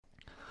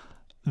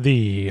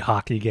The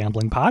Hockey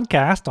Gambling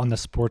Podcast on the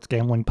Sports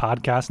Gambling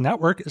Podcast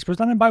Network is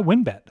presented by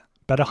WynnBET.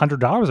 Bet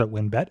 $100 at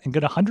WynnBET and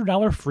get a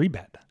 $100 free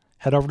bet.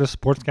 Head over to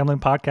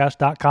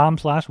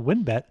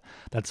sportsgamblingpodcast.com/WynnBET.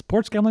 That's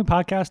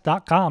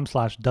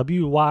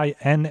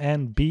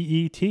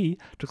sportsgamblingpodcast.com/WYNNBET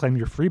to claim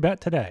your free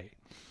bet today.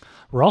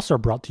 We're also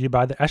brought to you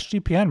by the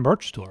SGPN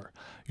merch store.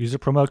 Use the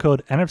promo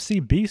code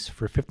NFCBEAST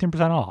for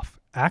 15% off.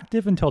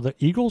 Active until the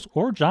Eagles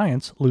or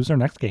Giants lose their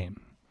next game.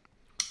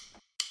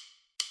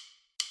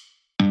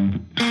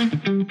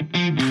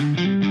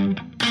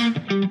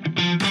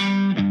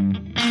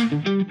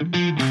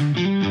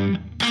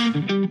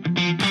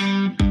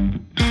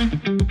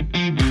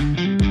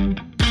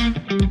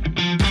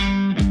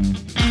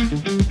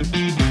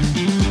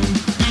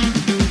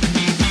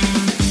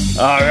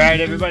 All right,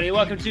 everybody,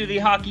 welcome to the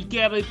Hockey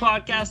Gambling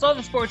Podcast on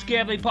the Sports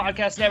Gambling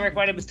Podcast Network.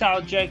 My name is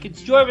Tyler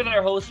Jenkins, joined with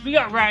our hosts. We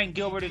got Ryan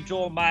Gilbert and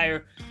Joel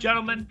Meyer.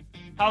 Gentlemen,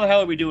 how the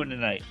hell are we doing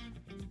tonight?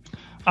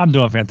 I'm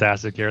doing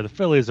fantastic here. The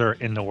Phillies are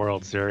in the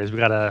World Series. We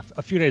got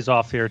a few days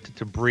off here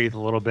to breathe a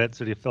little bit.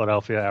 City of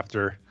Philadelphia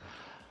after a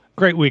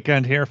great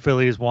weekend here.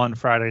 Phillies won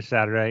Friday,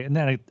 Saturday, and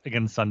then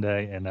again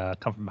Sunday in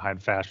come from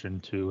behind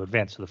fashion to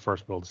advance to the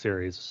first World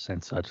Series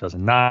since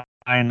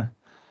 2009.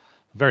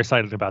 Very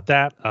excited about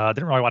that.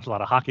 Didn't really watch a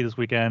lot of hockey this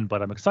weekend,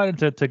 but I'm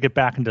excited to get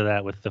back into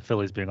that with the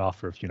Phillies being off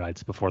for a few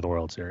nights before the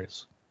World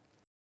Series.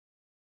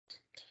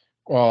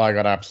 Well, I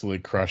got absolutely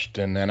crushed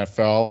in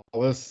NFL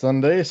this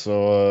Sunday,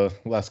 so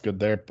less good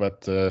there.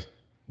 But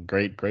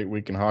great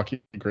week in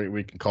hockey, great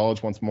week in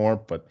college once more.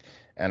 But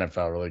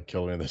NFL really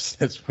killed me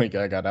this week.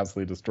 I got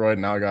absolutely destroyed.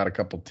 Now I got a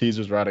couple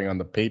teasers riding on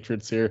the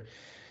Patriots here.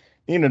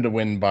 Needed to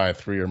win by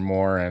 3 or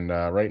more, and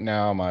right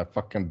now my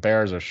fucking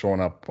Bears are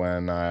showing up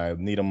when I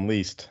need them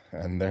least,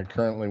 and they're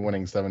currently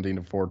winning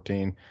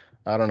 17-14.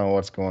 I don't know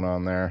what's going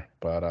on there,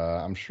 but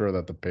I'm sure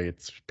that the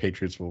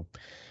Patriots will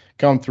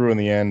come through in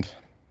the end.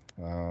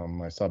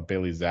 I saw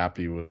Bailey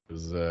Zappi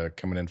was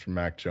coming in from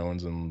Mac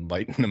Jones and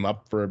lighting him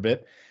up for a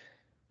bit,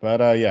 but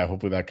yeah,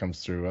 hopefully that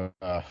comes through.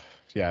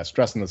 Yeah,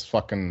 stressing this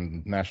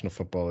fucking National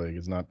Football League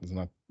is not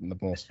the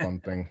most fun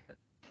thing.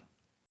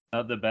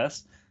 Not the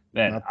best,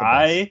 man.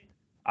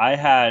 I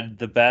had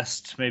the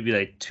best maybe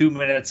like 2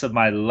 minutes of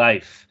my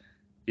life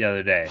the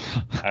other day.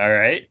 All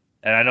right.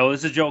 And I know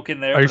there's a joke in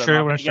there. Are you sure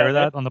you want to share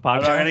that on the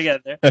podcast? I'm not going to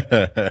get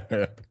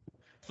there.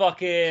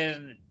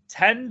 Fucking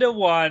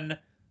 10-1.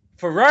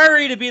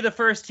 Ferrari to be the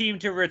first team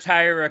to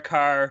retire a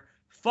car.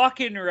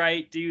 Fucking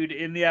right, dude,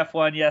 in the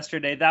F1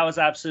 yesterday. That was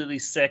absolutely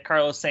sick.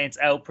 Carlos Sainz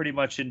out pretty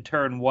much in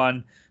turn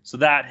 1. So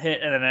that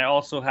hit. And then I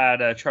also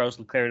had Charles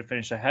Leclerc to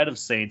finish ahead of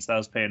Sainz. That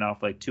was paying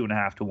off like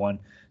 2.5 to 1.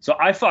 So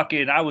I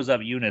was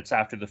up units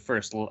after the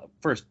first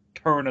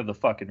turn of the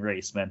fucking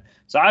race, man.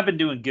 So I've been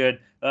doing good.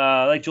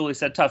 Like Julie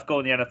said, tough go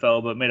in the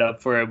NFL, but made up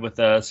for it with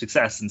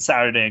success in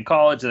Saturday in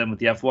college, and then with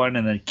the F1,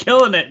 and then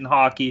killing it in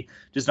hockey.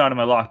 Just not in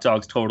my Lock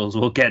Dogs totals.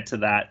 We'll get to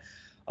that.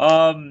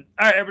 All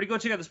right, everybody, go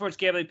check out the Sports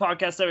Gambling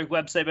Podcast Network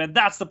website, man.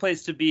 That's the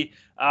place to be.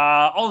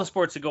 All the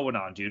sports are going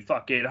on, dude.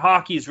 Fucking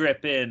hockey's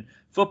ripping.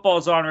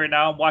 Football's on right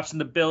now. I'm watching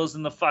the Bills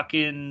and the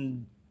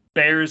fucking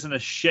Bears in a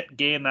shit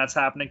game that's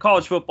happening.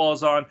 College football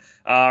is on.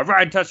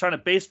 Ryan touched on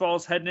it.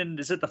 Baseball's heading in.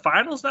 Is it the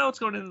finals now? It's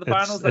going into the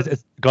finals?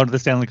 It's going to the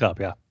Stanley Cup,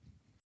 yeah.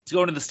 It's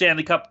going to the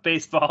Stanley Cup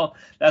baseball.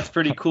 That's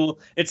pretty cool.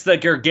 It's the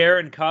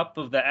Gagarin Cup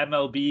of the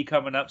MLB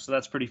coming up, so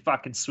that's pretty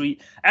fucking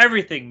sweet.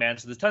 Everything, man.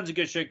 So there's tons of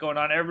good shit going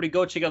on. Everybody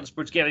go check out the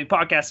Sports Gambling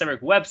Podcast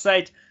Network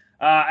website.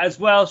 As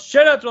well,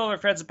 shout out to all of our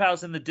friends and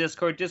pals in the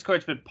Discord.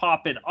 Discord's been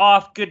popping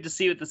off. Good to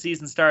see what the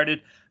season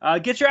started.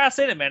 Get your ass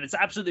in it, man. It's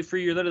absolutely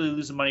free. You're literally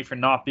losing money for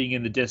not being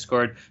in the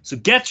Discord. So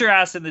get your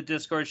ass in the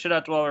Discord. Shout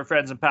out to all of our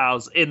friends and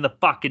pals in the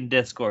fucking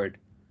Discord.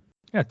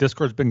 Yeah,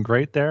 Discord's been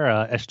great there.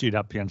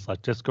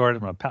 SG.pn/Discord.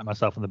 I'm going to pat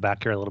myself in the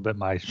back here a little bit.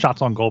 My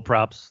shots on goal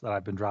props that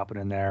I've been dropping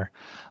in there.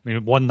 I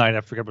mean, one night,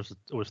 I forget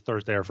it was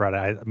Thursday or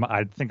Friday.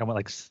 I think I went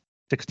like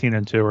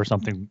 16-2 or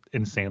something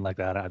insane like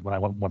that when I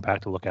went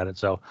back to look at it.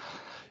 So,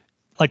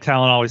 like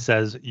Talon always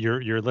says,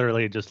 you're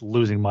literally just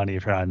losing money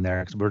if you're not in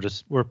there,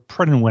 because we're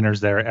printing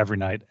winners there every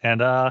night.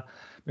 And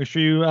make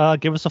sure you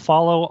give us a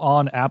follow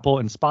on Apple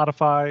and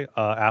Spotify.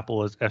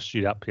 Apple is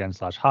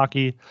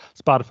sg.pn/hockey.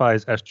 Spotify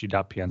is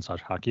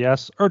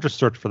sg.pn/hockeys, or just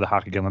search for the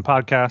Hockey Gambling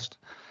Podcast.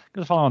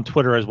 Give us a follow on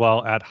Twitter as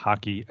well at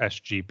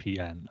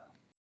hockeysgpn.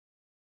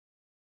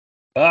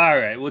 All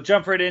right, we'll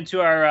jump right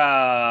into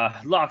our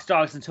locks,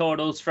 dogs, and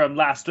totals from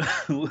last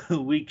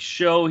week's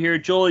show here.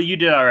 Joel, you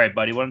did all right,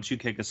 buddy. Why don't you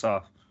kick us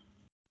off?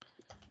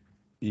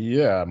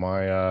 Yeah,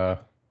 my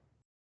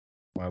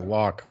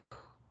lock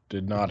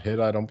did not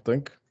hit, I don't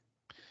think.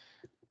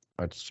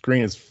 My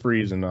screen is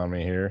freezing on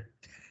me here.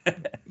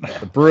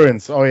 The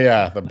Bruins. Oh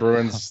yeah, the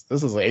Bruins.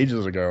 This is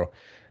ages ago.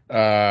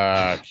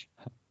 Yeah,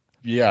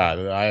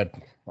 I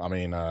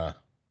mean,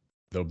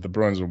 the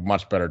Bruins were a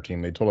much better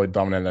team. They totally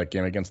dominated that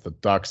game against the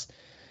Ducks.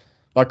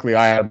 Luckily,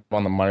 I had them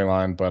on the money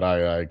line, but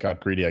I got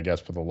greedy, I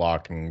guess, for the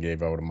lock and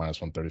gave out a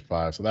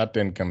 -135. So that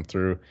didn't come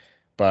through.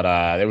 But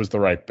it was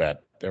the right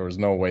bet. There was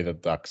no way the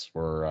Ducks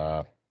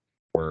were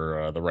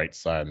the right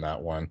side in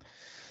that one.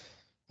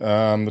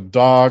 The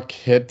dog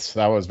hit.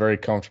 That was very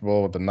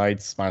comfortable with the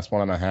Knights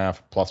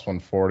 -1.5,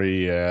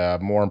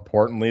 +140. More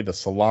importantly, the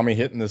salami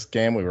hit in this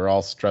game. We were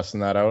all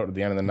stressing that out at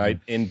the end of the night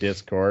in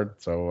Discord.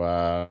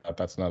 So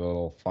that's another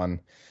little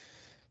fun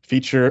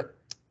feature.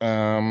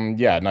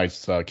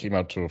 Knights came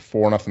out to a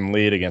 4-0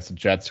 lead against the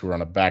Jets, who were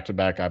on a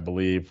back-to-back, I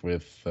believe,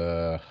 with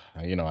I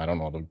don't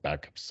know the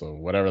backups, so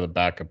whatever the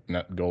backup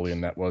net goalie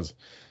and net was.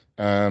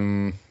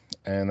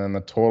 And then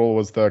the total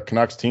was the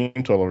Canucks team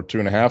total over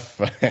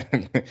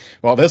 2.5.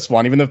 Well, this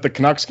one, even if the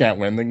Canucks can't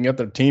win, they can get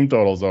their team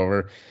totals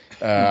over.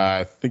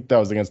 I think that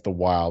was against the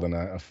Wild in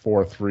a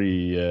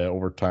 4-3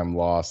 overtime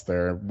loss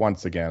there.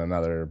 Once again,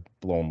 another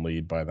blown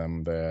lead by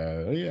them.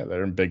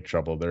 They're in big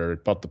trouble. They're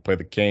about to play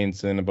the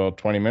Canes in about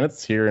 20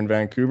 minutes here in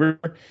Vancouver.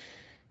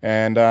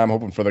 And I'm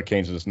hoping for the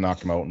Canes to just knock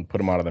them out and put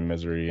them out of their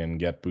misery and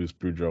get Bruce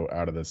Boudreau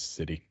out of this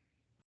city.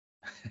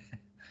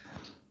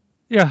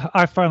 Yeah,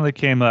 I finally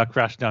came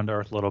crashed down to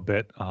earth a little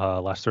bit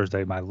last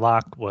Thursday. My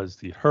lock was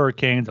the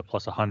Hurricanes at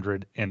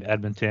 +100 in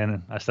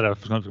Edmonton. I said I was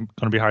going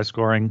to be high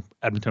scoring.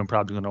 Edmonton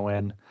probably going to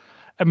win.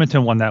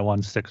 Edmonton won that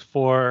one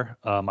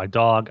 6-4. My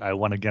dog, I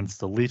won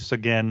against the Leafs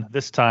again.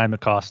 This time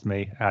it cost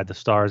me. I had the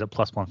Stars at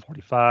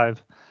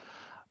 +145.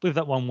 I believe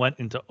that one went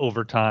into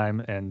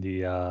overtime, and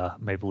the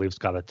Maple Leafs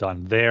got it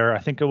done there. I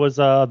think it was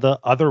the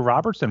other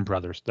Robertson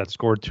brothers that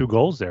scored 2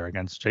 goals there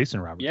against Jason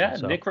Robertson. Yeah,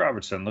 so, Nick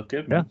Robertson looked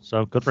good, man. Yeah,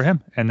 so good for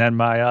him. And then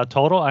my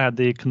total, I had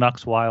the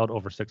Canucks Wild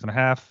over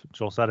 6.5.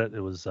 Joel said it.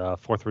 It was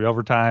 4-3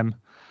 overtime.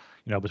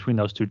 Between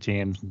those two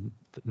teams,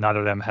 neither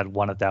of them had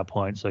won at that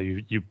point. So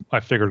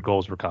I figured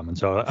goals were coming.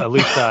 So at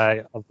least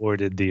I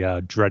avoided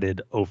the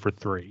dreaded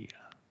 0-3.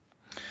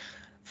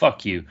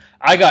 Fuck you.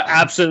 I got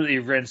absolutely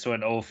rinsed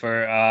when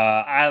over.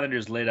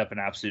 Islanders laid up an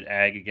absolute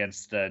egg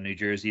against New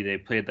Jersey. They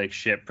played like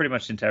shit pretty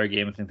much the entire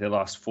game. I think they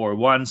lost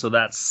 4-1, so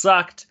that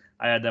sucked.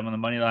 I had them on the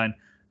money line.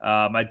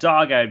 My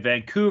dog, I had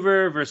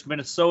Vancouver versus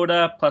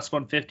Minnesota,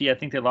 +150. I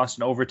think they lost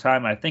in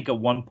overtime. I think at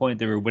one point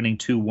they were winning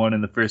 2-1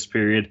 in the first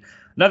period.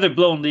 Another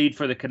blown lead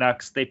for the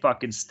Canucks. They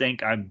fucking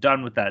stink. I'm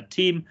done with that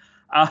team.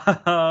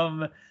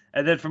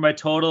 And then for my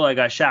total, I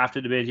got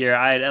shafted a bit here.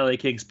 I had LA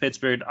Kings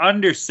Pittsburgh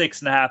under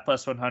 6.5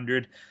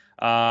 +100.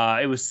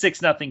 It was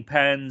 6-0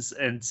 Pens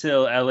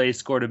until LA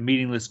scored a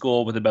meaningless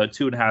goal with about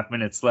 2.5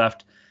 minutes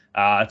left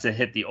to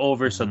hit the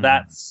over. So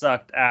that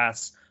sucked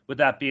ass. With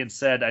that being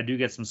said, I do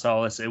get some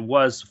solace. It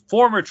was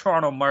former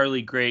Toronto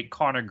Marley great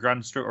Carl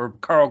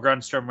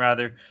Grundstrom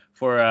rather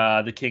for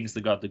the Kings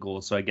that got the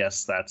goal. So I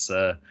guess that's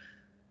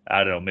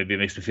I don't know, maybe it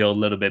makes me feel a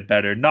little bit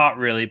better. Not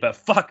really, but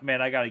fuck,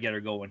 man, I got to get her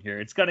going here.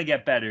 It's going to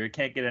get better. It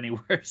can't get any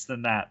worse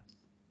than that.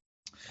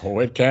 Oh,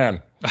 it can.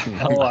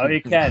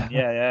 It can.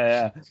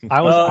 Yeah.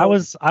 I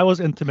was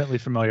intimately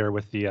familiar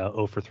with the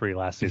 0-3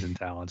 last season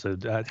talent. So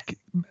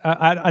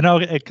I know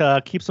it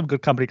keeps some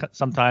good company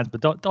sometimes,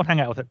 but don't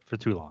hang out with it for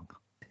too long.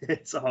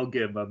 It's all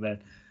good, my man.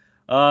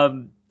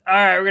 All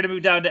right, we're going to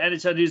move down to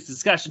NHL news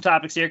discussion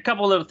topics here. A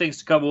couple of little things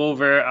to come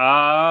over.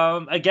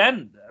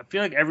 Again, I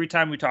feel like every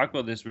time we talk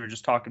about this, we're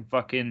just talking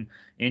fucking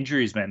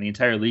injuries, man. The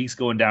entire league's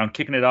going down.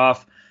 Kicking it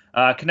off,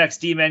 Canucks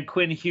D-man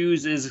Quinn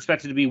Hughes is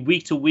expected to be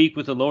week to week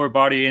with a lower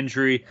body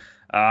injury.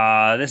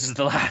 This is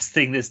the last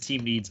thing this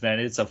team needs, man.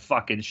 It's a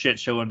fucking shit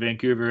show in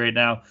Vancouver right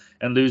now.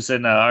 And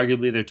losing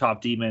arguably their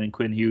top D-man in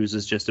Quinn Hughes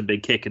is just a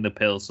big kick in the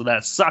pill. So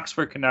that sucks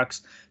for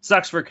Canucks.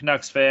 Sucks for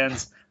Canucks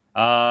fans.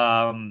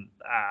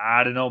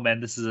 I don't know, man.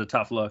 This is a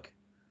tough look.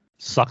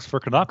 Sucks for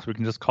Canucks. We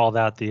can just call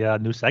that the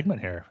new segment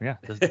here. Yeah,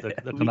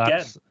 the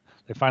Canucks.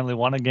 They finally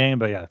won a game,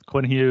 but yeah,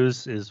 Quinn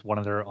Hughes is one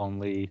of their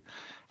only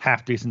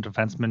half decent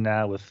defensemen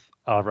now, with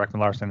Ekman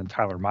Larsson and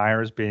Tyler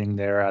Myers being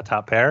their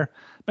top pair.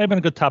 May have been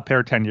a good top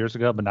pair 10 years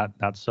ago, but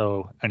not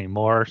so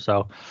anymore.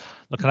 So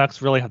the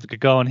Canucks really have to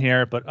get going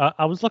here. But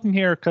I was looking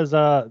here because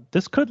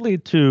this could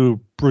lead to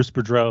Bruce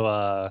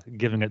Boudreau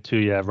giving it to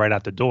you right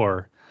out the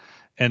door.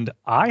 And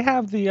I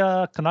have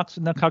the Canucks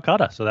in the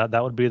Calcutta, so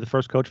that would be the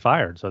first coach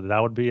fired. So that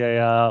would be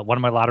a one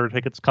of my lottery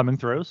tickets coming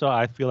through. So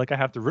I feel like I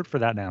have to root for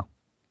that now.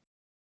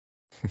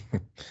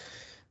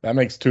 That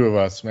makes 2 of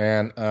us,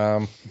 man.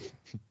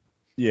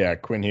 Yeah,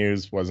 Quinn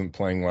Hughes wasn't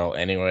playing well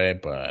anyway,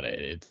 but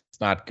it's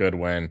not good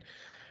when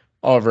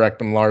Oliver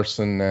Ekman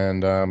Larsson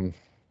and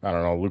I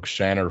don't know, Luke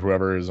Schenn or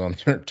whoever is on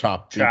their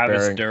top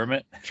Travis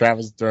Dermott.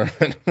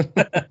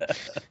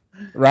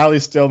 Riley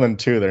Stillman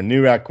too, their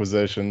new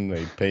acquisition.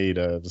 They paid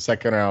the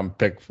second round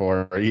pick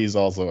for. He's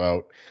also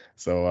out.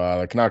 So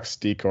the Canucks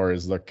decor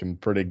is looking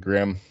pretty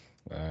grim.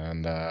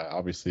 And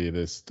obviously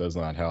this does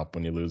not help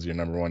when you lose your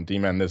number 1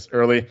 D-man this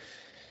early.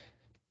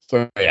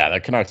 So yeah, the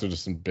Canucks are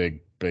just in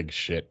big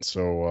shit.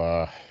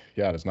 So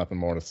there's nothing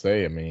more to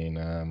say. I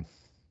mean,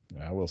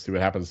 we'll see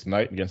what happens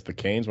tonight against the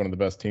Canes, one of the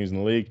best teams in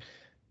the league.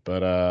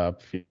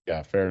 But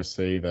fair to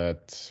say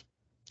that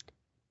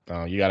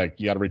you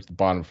gotta reach the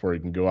bottom before you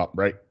can go up,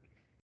 right?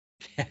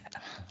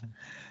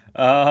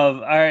 All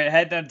right,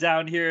 heading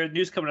down here.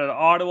 News coming out of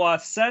Ottawa.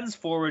 Sens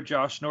forward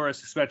Josh Norris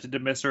expected to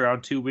miss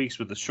around 2 weeks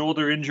with a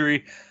shoulder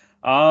injury.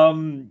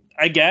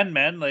 Again,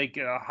 man, like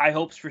high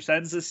hopes for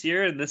Sens this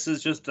year, and this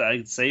is just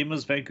same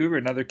as Vancouver,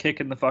 another kick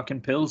in the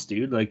fucking pills,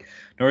 dude. Like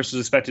Norris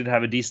was expected to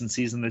have a decent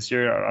season this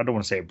year. I don't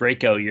want to say a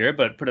breakout year,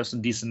 but put up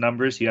some decent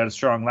numbers. He had a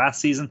strong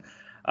last season.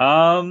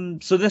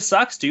 So this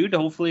sucks, dude.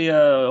 Hopefully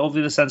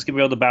the Sens can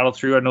be able to battle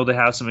through. I know they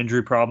have some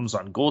injury problems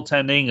on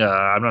goaltending.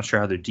 I'm not sure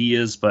how their D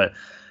is, but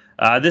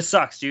this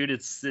sucks, dude.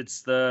 It's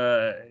been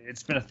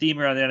a theme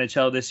around the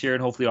NHL this year,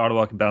 and hopefully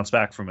Ottawa can bounce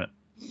back from it.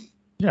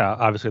 Yeah,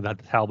 obviously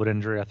that Talbot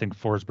injury. I think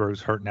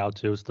Forsberg's hurt now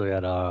too. So they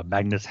had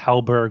Magnus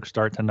Hellberg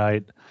start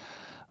tonight.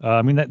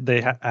 I mean,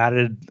 they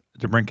added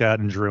DeBrincat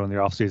and Drew in the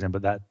offseason,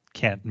 but that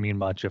can't mean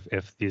much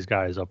if these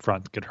guys up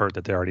front get hurt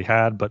that they already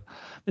had. But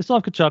they still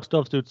have Kachuk,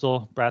 still have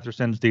Stützle,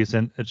 Bratherson's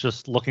decent. It's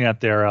just looking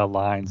at their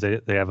lines. They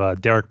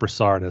have Derek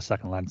Brassard as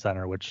second line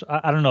center, which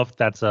I don't know if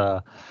that's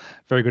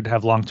very good to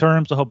have long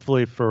term. So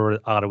hopefully for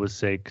Ottawa's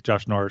sake,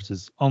 Josh Norris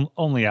is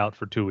only out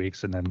for 2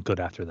 weeks and then good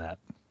after that.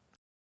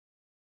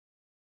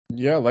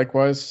 Yeah,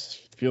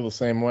 likewise, feel the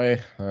same way.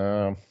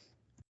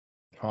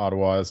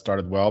 Ottawa has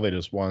started well. They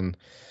just won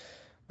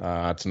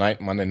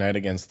tonight, Monday night,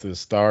 against the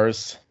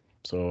Stars.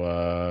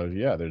 So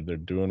yeah, they're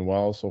doing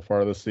well so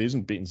far this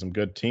season, beating some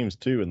good teams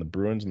too, in the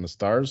Bruins and the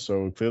Stars.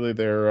 So clearly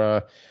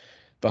they're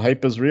the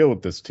hype is real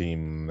with this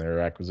team. Their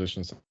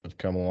acquisitions have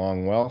come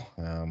along well.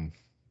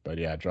 But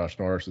yeah, Josh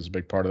Norris is a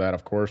big part of that,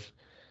 of course.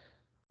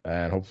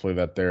 And hopefully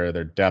that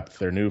their depth,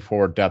 their new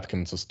forward depth,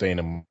 can sustain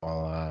him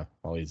while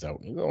he's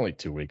out. It's only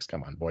 2 weeks.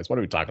 Come on, boys. What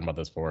are we talking about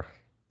this for?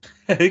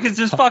 Because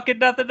there's fucking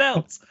nothing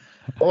else.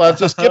 Well, let's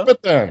just skip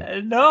it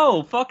then.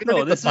 No, fuck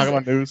no. This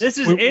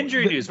is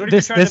injury news. What are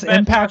you trying to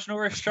bet Josh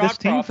Norris shot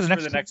props for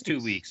the next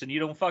 2 weeks, and you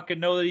don't fucking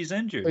know that he's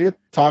injured? What are you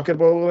talking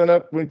about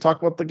when we talk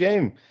about the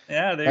game?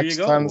 Yeah, there you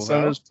go. Next time the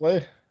Senators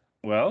play.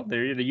 Well,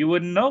 there you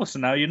wouldn't know, so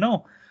now you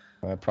know.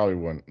 I probably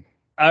wouldn't.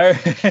 All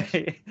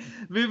right,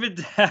 moving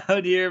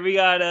down here, we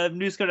got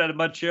news coming out of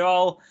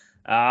Montreal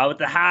with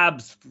the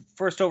Habs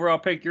first overall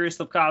pick Yuri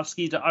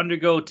Slafkovsky to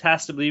undergo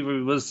test. I believe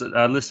it was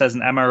listed as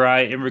an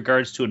MRI in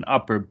regards to an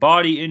upper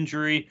body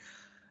injury.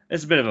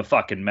 It's a bit of a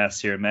fucking mess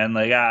here, man.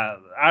 Like I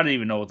don't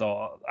even know what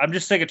I'm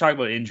just sick of talking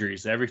about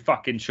injuries. Every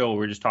fucking show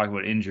we're just talking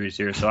about injuries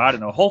here, so I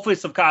don't know. Hopefully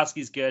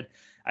Slafkovsky's good.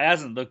 He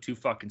hasn't looked too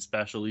fucking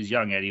special. He's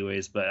young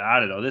anyways, but I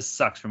don't know. This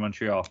sucks for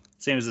Montreal.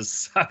 Same as it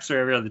sucks for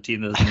every other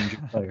team that's an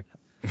injured player.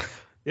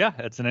 Yeah,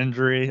 it's an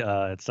injury.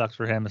 It sucks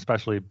for him,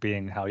 especially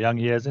being how young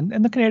he is.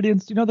 And the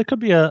Canadians, they could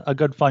be a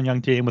good, fun young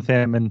team with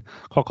him and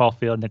Cole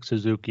Caulfield, Nick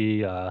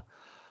Suzuki, Joel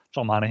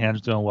Monahan's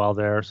doing well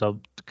there.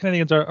 So the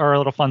Canadians are a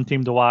little fun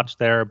team to watch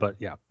there. But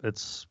yeah,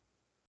 it's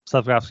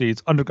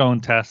Slafkovsky's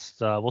undergoing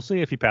tests. We'll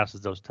see if he passes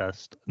those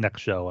tests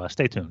next show.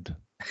 Stay tuned.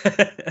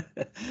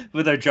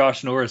 With our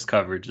Josh Norris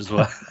coverage as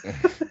well.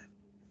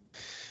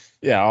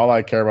 Yeah, all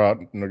I care about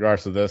in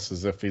regards to this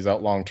is if he's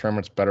out long term,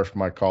 it's better for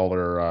my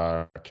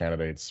Calder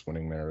candidates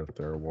winning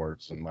their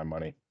awards and my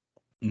money.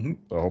 Mm-hmm.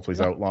 So hopefully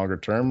he's out longer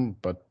term,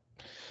 but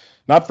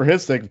not for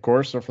his sake, of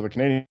course, or for the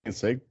Canadians'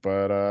 sake,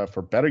 but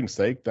for betting's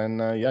sake. Then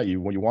yeah, you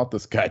want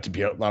this guy to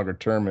be out longer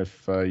term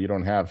if you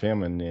don't have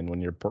him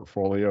in your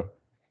portfolio.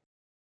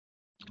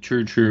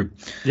 True.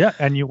 Yeah,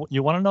 and you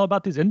want to know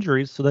about these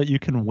injuries so that you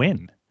can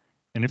win.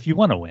 And if you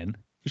want to win,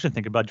 you should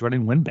think about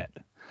joining WynnBET.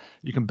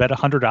 You can bet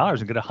 $100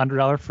 and get a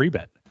 $100 free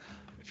bet.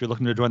 If you're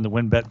looking to join the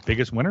WynnBET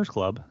Biggest Winners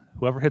Club,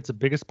 whoever hits the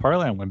biggest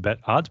parlay on WynnBET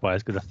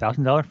odds-wise gets a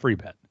 $1,000 free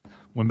bet.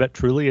 WynnBET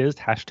truly is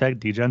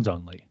 #DGens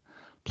only.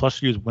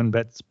 Plus, use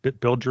WynnBET's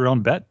Build Your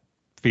Own Bet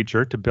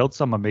feature to build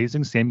some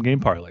amazing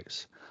same-game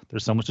parlays.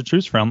 There's so much to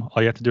choose from.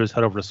 All you have to do is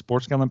head over to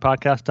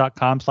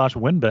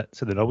sportsgamblingpodcast.com/WynnBET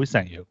so they know we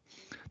sent you.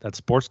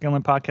 That's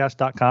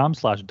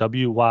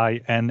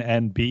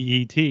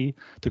sportsgamblingpodcast.com/WYNNBET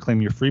to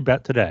claim your free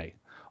bet today.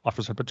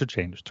 Offers subject to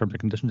change. Terms and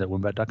conditions at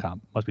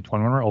WynnBET.com. Must be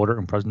 21 or older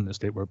and present in the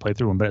state where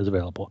playthrough WynnBET is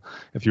available.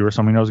 If you or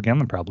someone knows a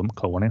gambling problem,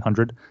 call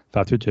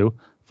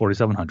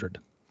 1-800-522-4700.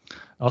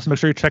 Also, make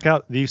sure you check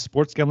out the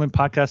Sports Gambling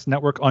Podcast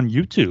Network on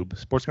YouTube.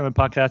 Sports Gambling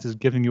Podcast is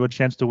giving you a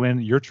chance to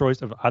win your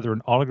choice of either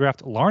an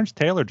autographed Lawrence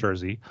Taylor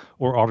jersey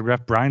or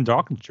autographed Brian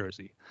Dawkins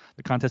jersey.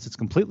 The contest is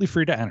completely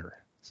free to enter.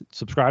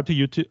 Subscribe to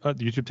the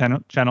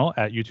YouTube channel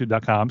at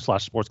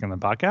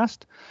youtube.com/sportsgamblingpodcast.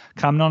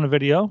 Comment on a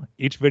video.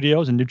 Each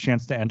video is a new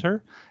chance to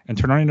enter. And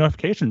turn on your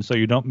notifications so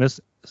you don't miss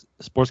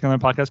Sports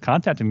Gambling Podcast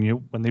contacting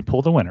you when they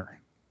pull the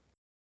winner.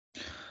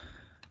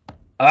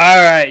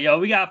 All right, yo,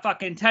 we got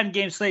fucking 10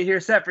 game slate here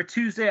set for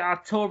Tuesday,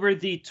 October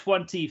the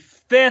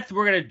 25th.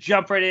 We're going to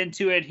jump right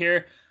into it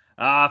here.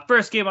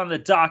 First game on the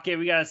docket,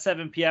 we got at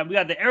 7 p.m. We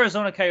got the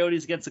Arizona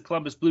Coyotes against the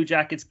Columbus Blue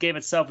Jackets. Game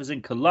itself is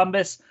in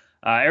Columbus.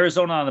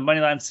 Arizona on the money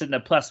line sitting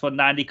at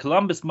 +190.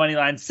 Columbus money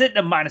line sitting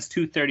at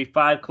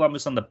 -235.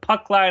 Columbus on the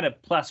puck line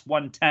at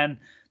 +110.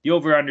 The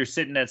over-under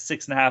sitting at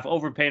 6.5.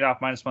 Over paid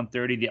off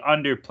 -130. The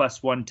under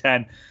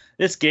 +110.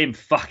 This game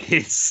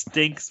fucking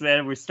stinks,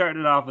 man. We're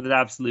starting off with an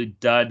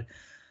absolute dud.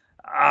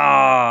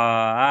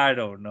 I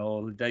don't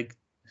know. Like,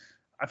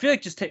 I feel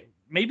like just take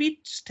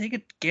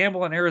a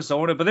gamble on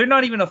Arizona, but they're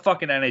not even a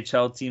fucking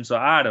NHL team, so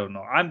I don't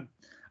know. I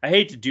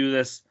hate to do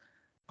this.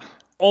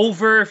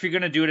 over if you're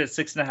gonna do it at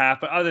 6.5.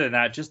 But other than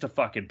that, just a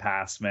fucking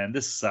pass, man.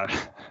 This sucks.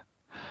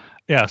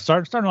 Yeah,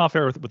 starting off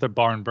here with a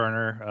barn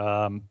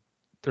burner.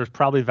 There's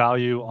probably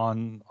value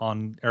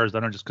on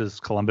Arizona just because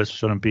Columbus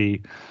shouldn't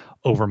be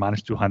over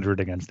minus 200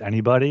 against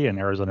anybody, and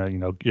Arizona,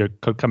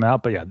 could come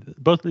out. But yeah,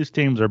 both of these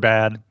teams are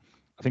bad.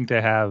 I think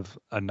they have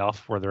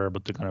enough where they're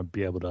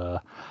able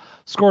to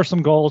score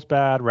some goals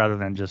bad rather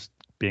than just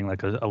being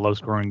like a low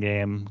scoring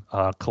game.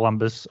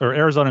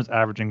 Arizona is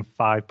averaging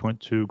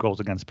 5.2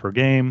 goals against per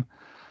game.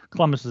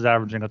 Columbus is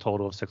averaging a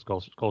total of 6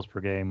 goals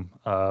per game.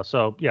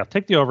 So yeah,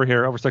 take the over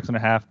here, over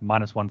 6.5,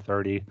 minus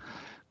 130.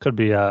 Could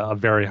be a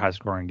very high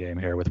scoring game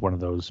here with one of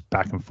those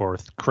back and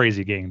forth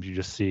crazy games you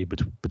just see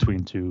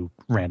between two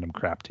random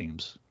crap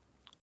teams.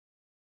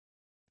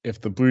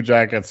 If the Blue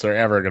Jackets are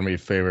ever going to be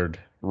favored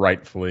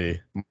rightfully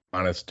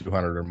minus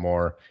 200 or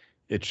more,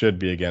 it should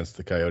be against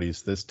the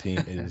Coyotes. This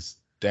team is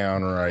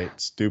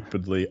downright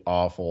stupidly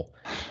awful.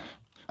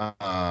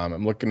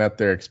 I'm looking at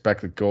their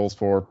expected goals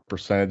for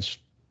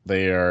percentage.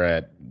 They are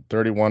at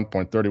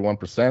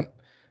 31.31%.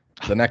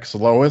 The next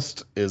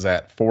lowest is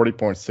at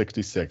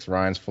 40.66,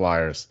 Ryan's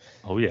Flyers.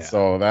 Oh, yeah.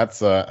 So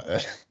that's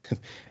and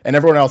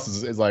everyone else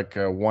is like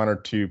 1 or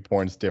 2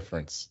 points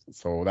difference.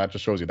 So that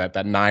just shows you that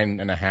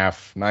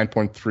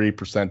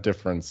 9.3%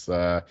 difference.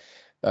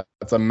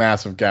 That's a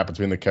massive gap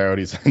between the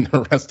Coyotes and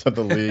the rest of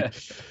the league.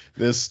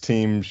 This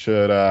team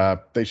should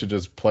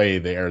just play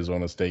the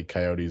Arizona State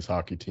Coyotes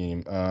hockey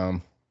team.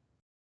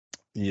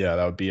 Yeah,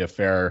 that would be a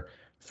fair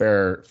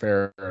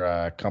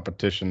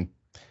competition.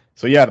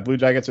 So yeah, the Blue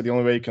Jackets are the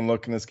only way you can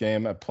look in this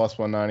game at plus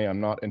 190.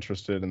 I'm not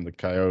interested in the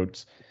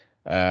Coyotes.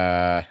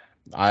 I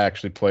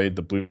actually played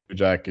the Blue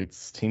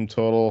Jackets team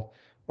total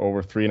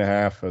over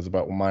 3.5. It was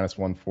about minus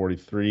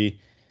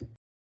 143.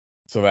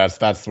 So that's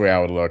the way I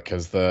would look,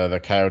 because the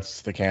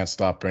Coyotes, they can't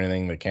stop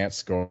anything, they can't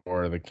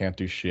score, they can't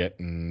do shit,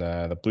 and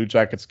the Blue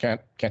Jackets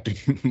can't do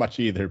much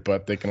either,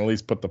 but they can at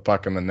least put the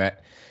puck in the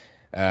net.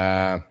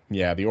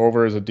 Yeah, the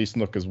over is a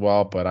decent look as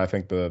well, but I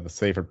think the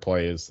safer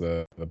play is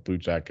the Blue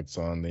Jackets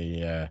on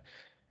the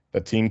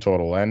team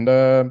total. And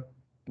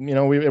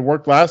it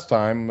worked last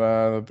time.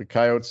 The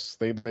Coyotes,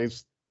 they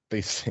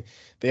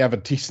have a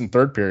decent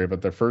third period,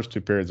 but their first 2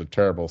 periods are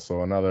terrible.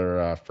 So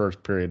another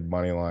first period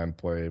money line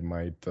play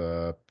might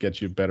get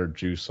you better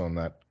juice on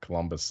that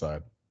Columbus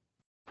side.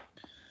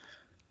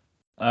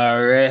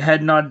 All right,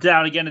 heading on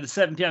down again to the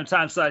 7 p.m.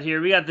 time slot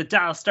here. We got the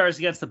Dallas Stars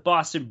against the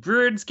Boston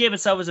Bruins. Game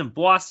itself was in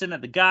Boston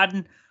at the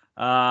Garden.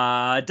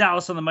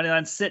 Dallas on the money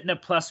line sitting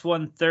at plus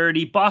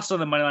 130. Boston on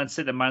the money line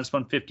sitting at minus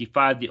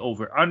 155. The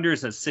over-under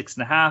is at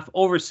 6.5.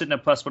 Over sitting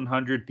at plus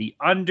 100. The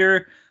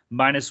under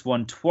minus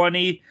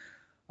 120.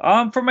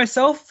 For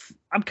myself,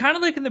 I'm kind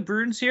of liking the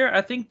Bruins here. I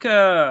think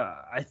the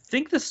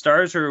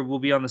Stars will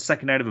be on the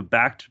second night of a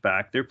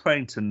back-to-back. They're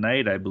playing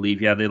tonight, I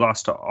believe. Yeah, they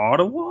lost to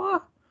Ottawa.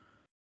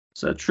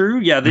 Is that true?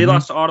 Yeah, they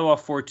lost to Ottawa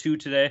 4-2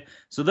 today.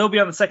 So they'll be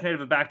on the second night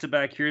of a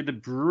back-to-back here. The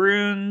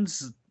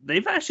Bruins,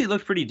 they've actually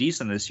looked pretty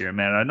decent this year,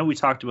 man. I know we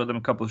talked about them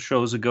a couple of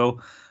shows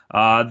ago.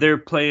 They're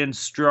playing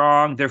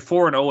strong. They're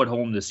 4-0 at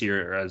home this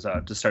year as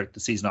to start the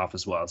season off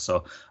as well.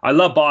 So I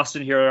love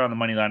Boston here on the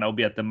money line. I'll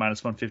be at the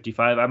minus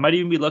 155. I might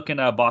even be looking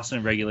at Boston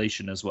in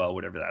regulation as well,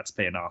 whatever that's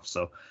paying off.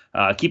 So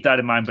keep that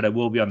in mind, but I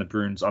will be on the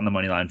Bruins on the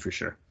money line for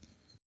sure.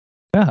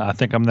 Yeah, I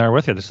think I'm there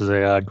with you. This is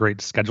a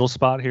great schedule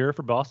spot here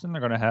for Boston. They're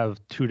going to have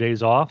 2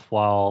 days off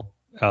while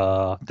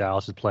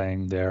Dallas is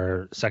playing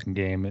their second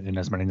game in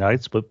as many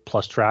nights, but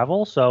plus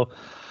travel. So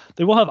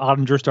they will have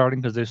Ottinger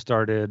starting because they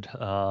started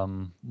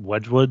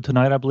Wedgwood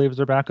tonight, I believe, is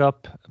their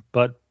backup.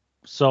 But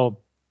so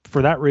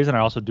for that reason, I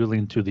also do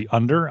lean to the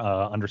under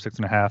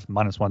 6.5,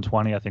 minus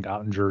 120. I think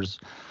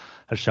Ottinger's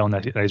has shown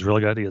that he's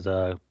really good. He has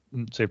a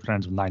save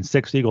percentage of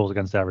 960, goals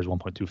against average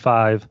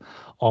 1.25.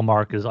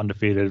 Allmark is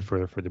undefeated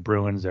for the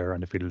Bruins. They're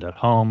undefeated at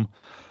home.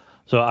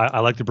 So I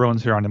like the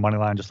Bruins here on the money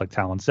line, just like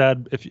Talon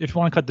said. If you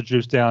want to cut the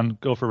juice down,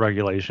 go for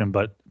regulation.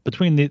 But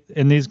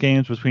in these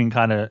games between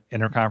kind of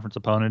interconference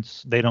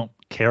opponents, they don't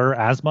care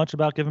as much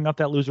about giving up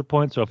that loser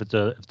point. So if it's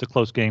a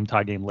close game,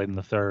 tie game late in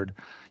the third,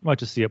 you might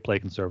just see it play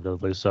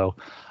conservatively. So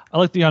I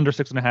like the under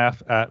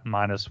 6.5 at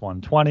minus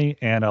 120,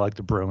 and I like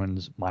the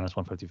Bruins minus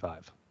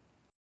 155.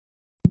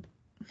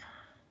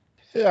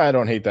 Yeah, I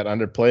don't hate that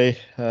underplay.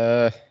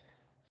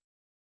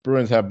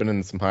 Bruins have been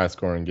in some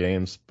high-scoring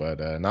games, but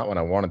not when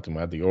I wanted them. I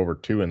had the over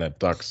 2 in that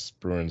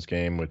Ducks-Bruins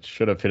game, which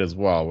should have hit as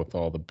well with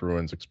all the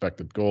Bruins'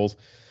 expected goals.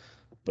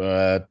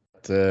 But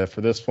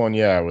for this one,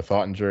 yeah, with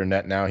Ottinger in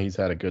net now, he's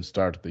had a good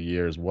start to the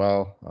year as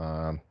well.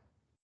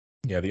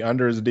 Yeah, the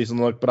under is a decent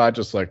look, but I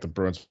just like the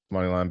Bruins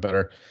money line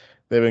better.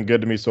 They've been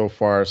good to me so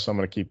far, so I'm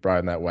going to keep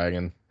riding that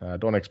wagon.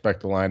 Don't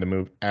expect the line to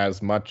move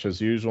as much as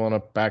usual on a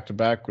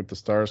back-to-back with the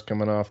Stars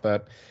coming off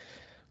that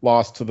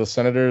lost to the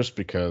Senators,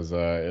 because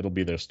it'll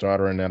be their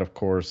starter in net, of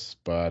course.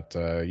 But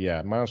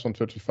yeah, minus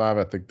 155,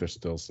 I think there's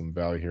still some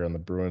value here on the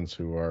Bruins,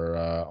 who are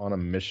on a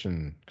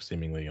mission,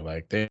 seemingly.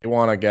 Like, they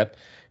want to get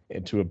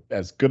into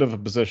as good of a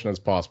position as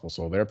possible.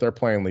 So they're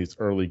playing these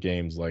early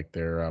games like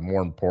they're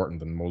more important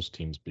than most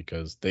teams,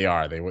 because they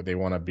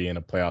want to be in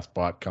a playoff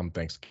spot come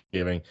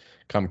Thanksgiving,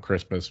 come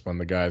Christmas, when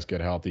the guys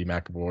get healthy,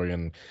 McAvoy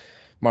and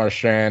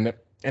Marchand,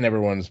 and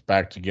everyone's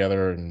back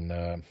together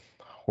and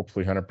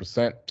hopefully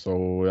 100%.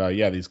 So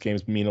yeah, these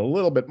games mean a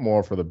little bit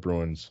more for the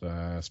Bruins,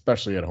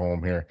 especially at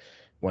home here,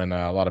 when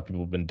a lot of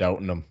people have been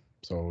doubting them.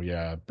 So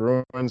yeah,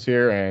 Bruins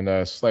here,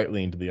 and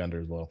slightly into the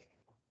under as well.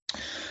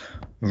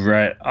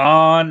 Right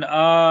on.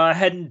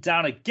 Heading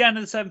down again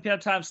to the 7 p.m.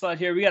 time slot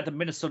here. We got the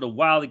Minnesota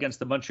Wild against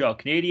the Montreal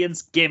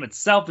Canadiens. Game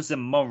itself is in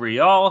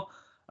Montreal.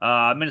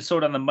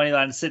 Minnesota on the money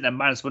line sitting at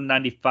minus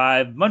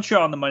 195.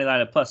 Montreal on the money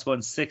line at plus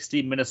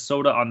 160.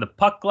 Minnesota on the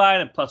puck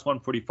line at plus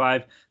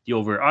 145. The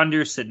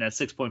over-under sitting at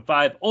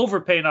 6.5.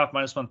 Over paying off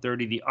minus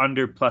 130. The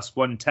under plus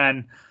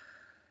 110.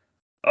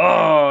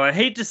 Oh, I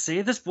hate to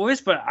say this,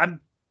 boys, but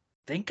I'm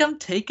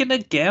taking a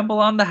gamble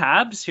on the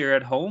Habs here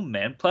at home,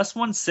 man. Plus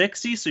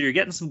 160, so you're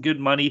getting some good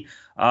money.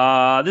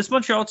 This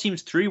Montreal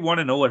team's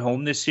 3-1-0 at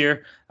home this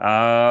year.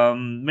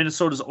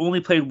 Minnesota's only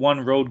played one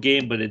road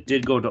game, but it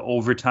did go to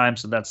overtime,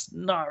 so that's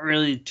not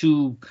really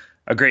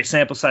a great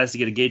sample size to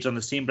get a gauge on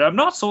this team. But I'm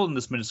not sold on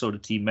this Minnesota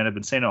team, man. I've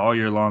been saying it all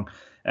year long.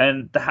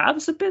 And the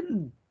Habs have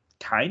been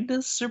kind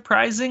of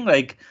surprising.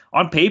 Like,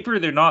 on paper,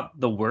 they're not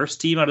the worst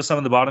team out of some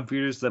of the bottom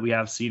feeders that we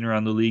have seen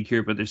around the league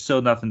here, but there's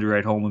still nothing to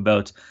write home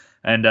about.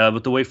 And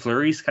with the way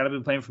Fleury's kind of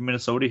been playing for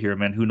Minnesota here,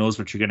 man, who knows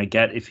what you're going to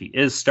get if he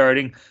is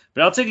starting.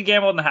 But I'll take a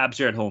gamble on the Habs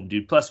here at home,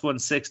 dude. Plus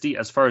 160.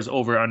 As far as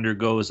over-under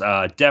goes,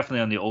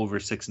 definitely on the over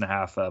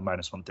 6.5,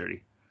 minus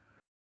 130.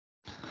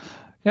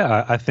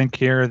 Yeah, I think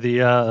here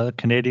the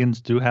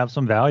Canadians do have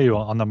some value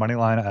on the money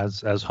line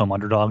as home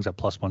underdogs at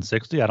plus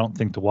 160. I don't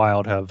think the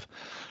Wild have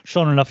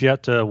shown enough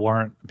yet to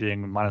warrant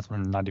being minus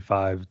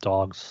 195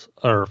 dogs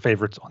or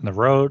favorites on the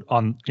road.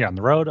 On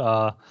the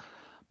road.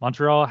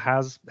 Montreal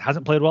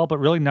hasn't played well, but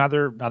really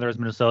neither has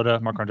Minnesota.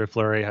 Marc-Andre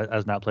Fleury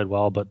has not played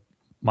well, but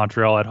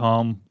Montreal at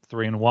home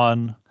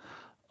 3-1.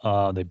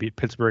 They beat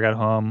Pittsburgh at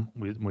home.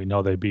 We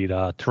know they beat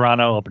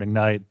Toronto opening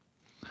night.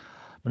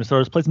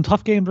 Minnesota's played some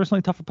tough games,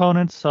 recently tough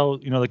opponents, so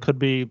they could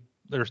be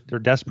they're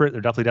desperate.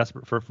 They're definitely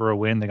desperate for a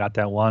win. They got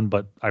that one,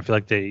 but I feel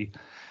like they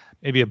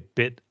maybe a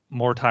bit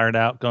more tired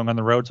out going on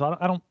the road. So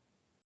I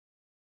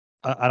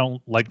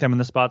don't like them in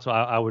this spot. So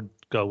I would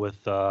go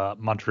with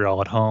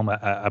Montreal at home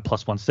at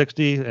plus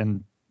 160.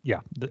 And yeah,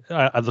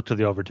 I look to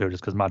the over too,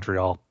 just because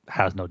Montreal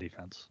has no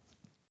defense.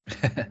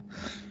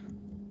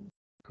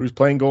 Who's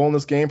playing goal in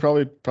this game?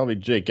 Probably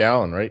Jake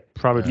Allen, right?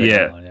 Probably Jake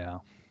Allen, yeah.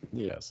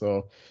 Yeah,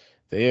 so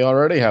they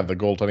already have the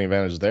goaltending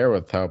advantage there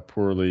with how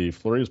poorly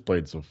Fleury's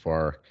played so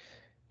far.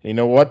 You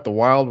know what? The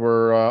Wild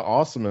were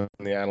awesome in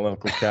the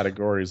analytical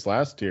categories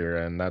last year,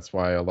 and that's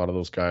why a lot of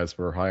those guys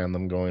were high on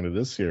them going to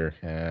this year.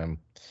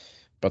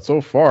 But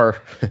so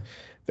far,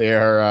 they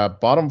are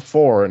bottom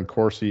 4 in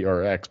Corsi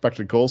or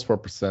expected goals for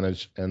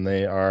percentage, and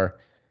they are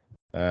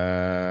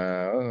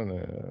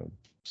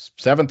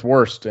 7th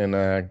worst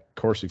in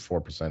Corsi for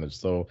percentage.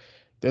 So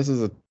this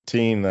is a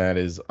team that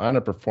is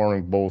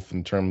underperforming both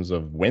in terms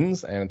of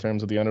wins and in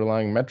terms of the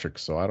underlying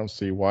metrics. So I don't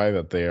see why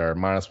that they are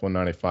minus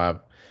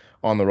 195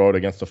 on the road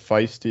against a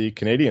feisty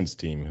Canadiens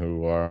team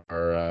who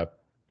are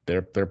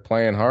they're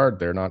playing hard.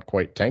 They're not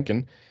quite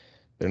tanking.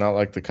 They're not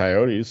like the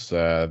Coyotes.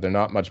 They're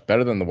not much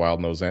better than the Wild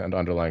in those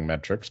underlying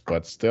metrics,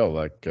 but still,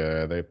 I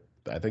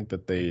think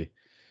that they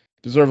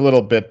deserve a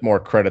little bit more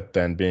credit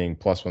than being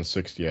plus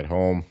 160 at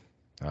home.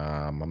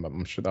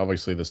 I'm sure,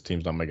 obviously, this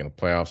team's not making the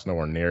playoffs,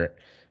 nowhere near it.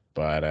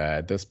 But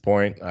at this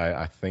point,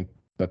 I think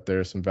that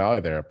there's some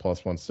value there at plus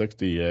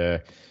 160,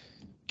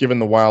 given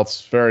the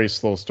Wild's very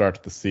slow start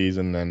to the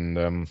season.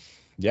 And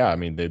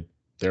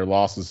their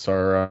losses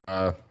are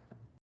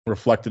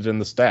reflected in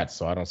the stats,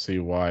 so I don't see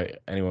why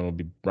anyone would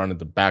be running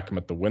to back them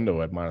at the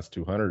window at minus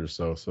 200 or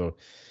so. So,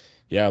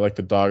 yeah, I like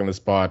the dog in the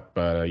spot,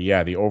 but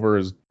the over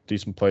is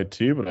decent play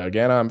too. But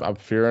again, I'm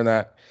fearing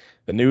that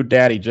the new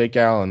daddy Jake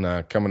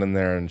Allen coming in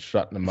there and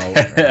shutting them out,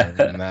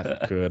 and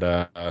that could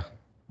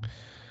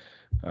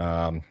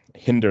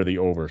hinder the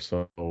over.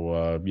 So,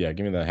 give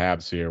me the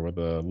Habs here with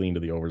a lean to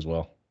the over as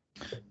well.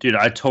 Dude,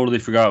 I totally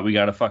forgot we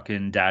got a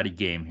fucking daddy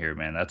game here,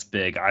 man. That's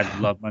big. I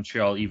love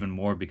Montreal even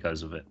more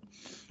because of it.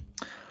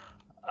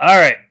 All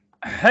right,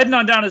 heading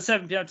on down to the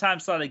 7 p.m. time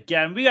slot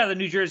again. We got the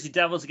New Jersey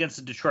Devils against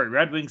the Detroit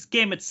Red Wings.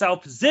 Game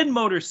itself is in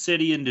Motor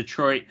City in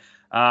Detroit.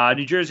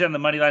 New Jersey on the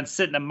money line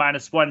sitting at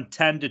minus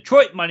 110.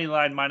 Detroit money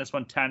line minus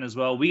 110 as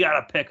well. We got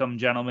to pick them,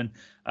 gentlemen.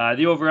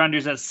 The over-under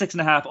is at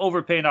 6.5.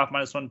 Over paying off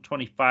minus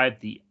 125.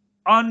 The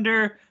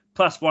under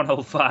plus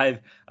 105.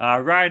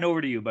 Ryan,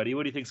 over to you, buddy.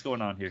 What do you think's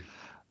going on here?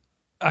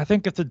 I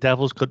think if the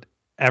Devils could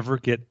ever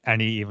get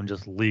any even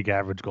just league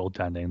average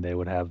goaltending, they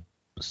would have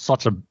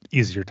such a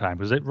easier time,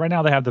 because right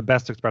now they have the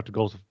best expected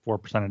goals for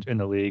percentage in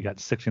the league at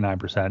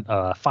 69%,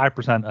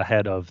 5%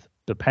 ahead of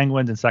the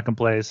Penguins in second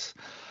place.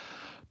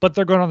 But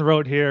they're going on the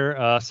road here,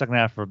 second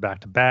half for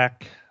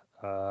back-to-back.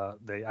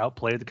 They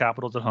outplayed the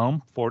Capitals at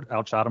home,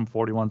 outshot them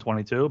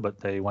 41-22, but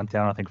they went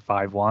down, I think,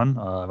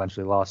 5-1.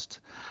 Eventually lost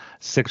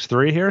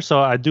 6-3 here. So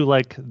I do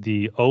like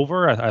the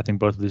over. I think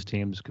both of these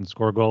teams can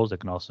score goals. They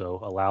can also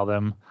allow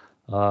them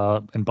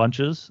in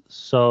bunches.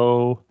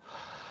 So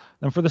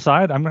then for the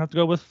side, I'm going to have to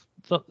go with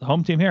the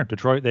home team here.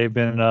 Detroit, they've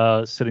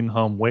been sitting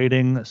home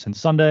waiting since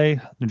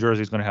Sunday. New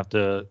Jersey's going to have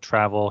to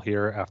travel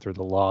here after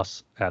the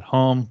loss at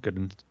home, get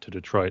into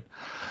Detroit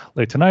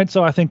late tonight.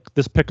 So I think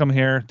this pick'em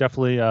here,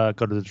 definitely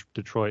go to the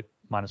Detroit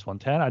minus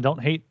 110. I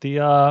don't hate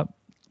the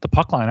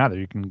puck line either.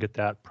 You can get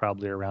that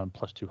probably around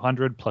plus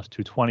 200, plus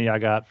 220 I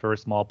got for a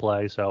small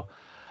play. So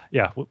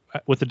yeah,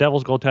 with the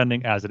Devils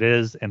goaltending as it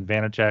is and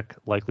Vanacek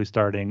likely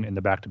starting in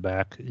the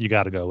back-to-back, you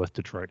got to go with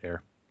Detroit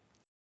here.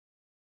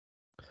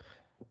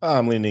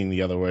 I'm leaning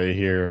the other way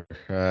here.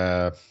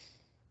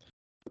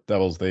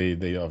 Devils,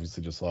 they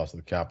obviously just lost to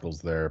the Capitals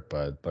there,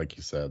 but like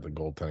you said, the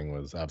goaltending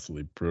was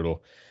absolutely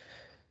brutal.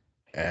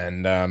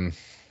 And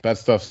that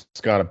stuff's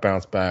got to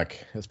bounce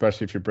back,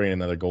 especially if you're bringing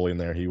another goalie in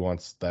there. He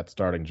wants that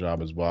starting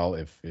job as well.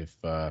 If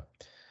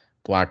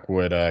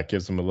Blackwood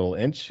gives him a little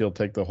inch, he'll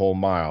take the whole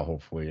mile,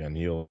 hopefully, and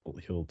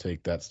he'll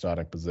take that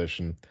starting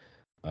position.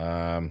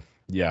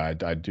 Yeah,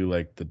 I do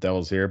like the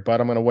Devils here,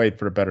 but I'm going to wait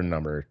for a better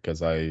number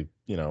because we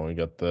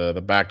got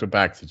the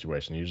back-to-back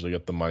situation. You usually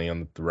get the money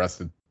on the rest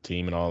of the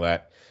team and all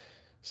that.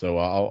 So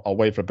I'll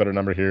wait for a better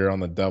number here on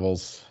the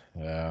Devils.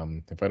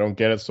 If I don't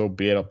get it, so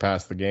be it. I'll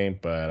pass the game.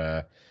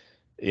 But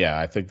yeah,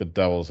 I think the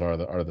Devils are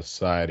the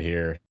side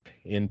here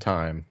in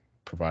time,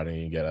 providing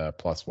you get a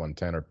plus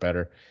 110 or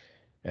better.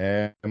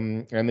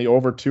 And the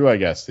over 2, I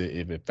guess,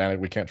 if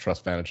we can't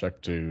trust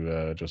Vanacek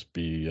to just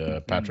be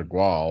Patrick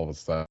Roy all of a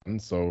sudden.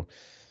 So,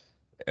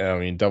 I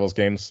mean, Devils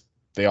games,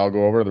 they all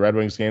go over. The Red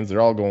Wings games,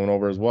 they're all going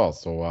over as well.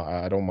 So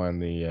I don't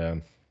mind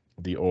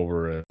the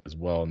over as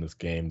well in this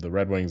game. The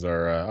Red Wings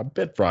are a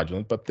bit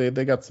fraudulent, but they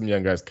got some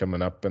young guys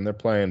coming up, and they're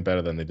playing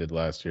better than they did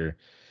last year.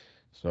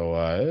 So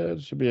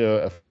it should be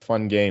a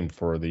fun game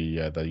for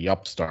the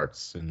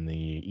upstarts in the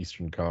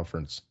Eastern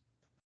Conference.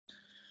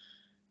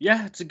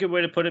 Yeah, it's a good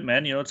way to put it,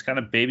 man. It's kind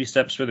of baby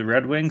steps for the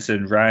Red Wings,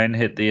 and Ryan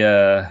hit the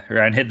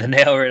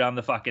nail right on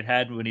the fucking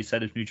head when he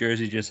said if New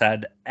Jersey just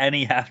had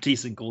any half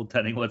decent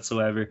goaltending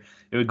whatsoever,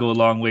 it would go a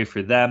long way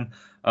for them.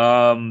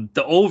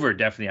 The over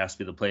definitely has to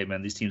be the play,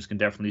 man. These teams can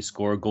definitely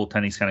score.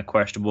 Goaltending's kind of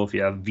questionable. If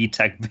you have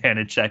Vitek,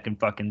 Vanacek, and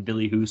fucking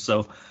Billy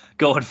Husso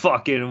going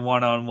fucking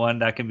one-on-one,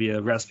 that can be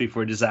a recipe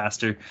for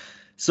disaster.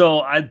 So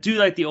I do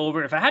like the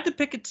over. If I had to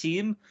pick a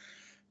team,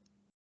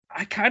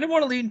 I kind of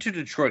want to lean to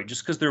Detroit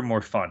just because they're more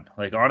fun.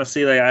 Like,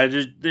 honestly,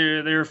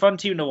 they're a fun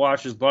team to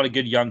watch. There's a lot of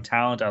good young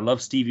talent. I love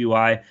Stevie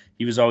Y.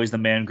 He was always the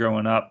man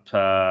growing up.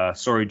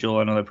 Sorry, Joel,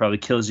 I know that probably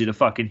kills you to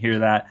fucking hear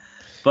that.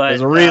 But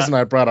there's a reason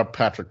I brought up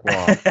Patrick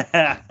Roy.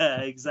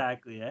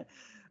 Exactly.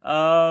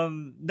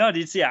 No,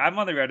 dude. Yeah, I'm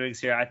on the Red Wings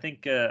here. I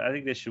think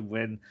they should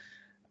win.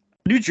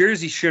 New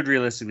Jersey should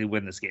realistically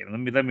win this game.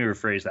 Let me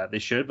rephrase that. They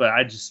should, but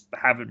I just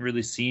haven't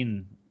really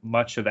seen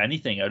much of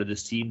anything out of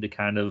this team to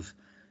kind of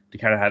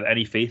have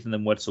any faith in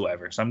them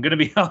whatsoever. So I'm going to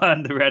be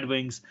on the Red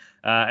Wings,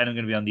 and I'm going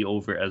to be on the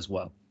over as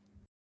well.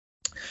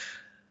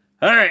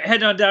 All right,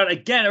 heading on down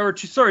again,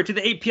 to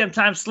the 8 p.m.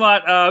 time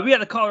slot. We got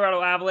the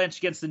Colorado Avalanche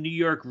against the New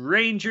York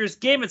Rangers.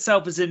 Game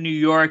itself is in New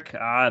York.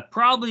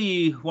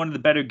 Probably one of the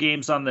better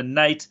games on the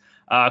night.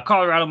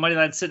 Colorado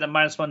moneyline sitting at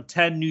minus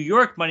 110. New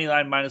York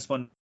moneyline minus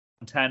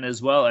 110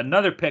 as well.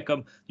 Another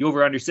pick'em. The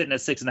over/under sitting at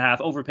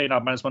 6.5. Over paying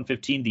off minus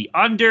 115. The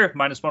under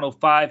minus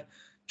 105.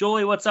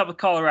 Jolie, what's up with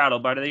Colorado?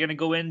 But are they going to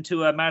go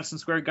into Madison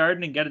Square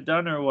Garden and get it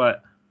done, or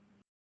what?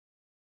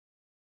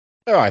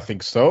 Oh, I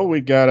think so. We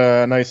got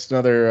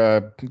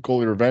another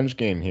goalie revenge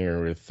game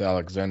here with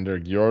Alexander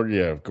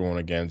Georgiev going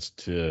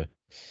against. It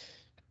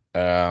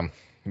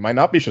might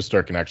not be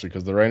Shesterkin actually,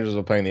 because the Rangers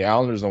are playing the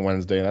Islanders on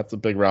Wednesday, and that's a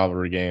big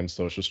rivalry game.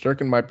 So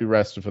Shesterkin might be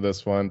rested for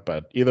this one,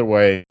 but either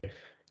way,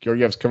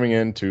 Georgiev's coming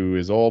into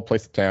his old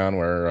place of town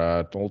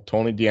where old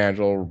Tony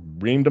DeAngelo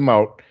reamed him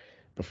out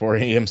before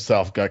he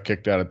himself got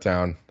kicked out of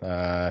town.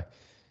 So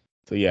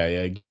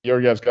yeah,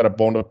 Georgiev's got a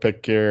bone to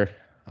pick here.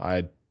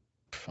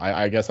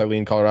 I guess I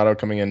lean Colorado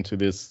coming into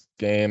this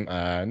game.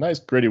 Nice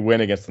gritty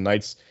win against the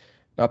Knights.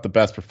 Not the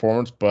best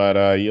performance,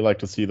 but you like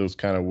to see those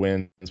kind of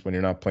wins when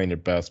you're not playing your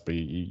best, but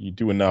you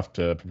do enough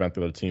to prevent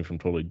the other team from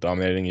totally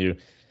dominating you.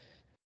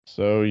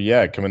 So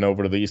yeah, coming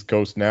over to the East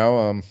Coast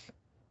now.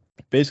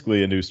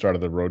 Basically a new start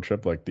of the road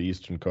trip, like the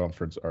Eastern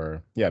Conference,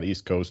 or the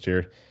East Coast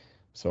here.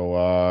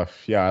 So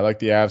yeah, I like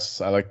the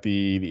Avs. I like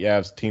the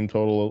Avs team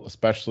total,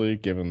 especially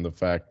given the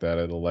fact that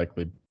it'll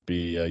likely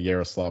be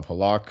Yaroslav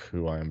Halak,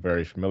 who I am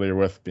very familiar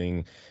with,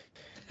 being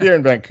here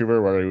in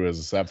Vancouver, where he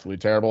was absolutely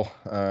terrible.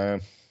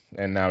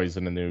 And now he's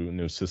in a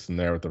new system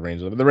there with the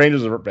Rangers. The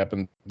Rangers have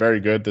been very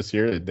good this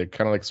year. They're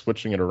kind of like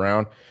switching it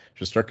around.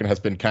 Shesterkin has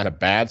been kind of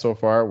bad so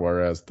far,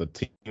 whereas the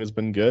team has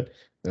been good.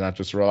 They're not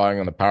just relying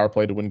on the power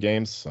play to win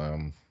games.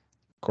 Of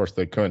course,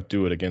 they couldn't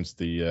do it against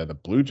the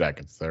Blue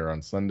Jackets there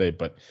on Sunday,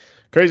 but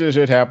crazy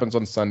shit happens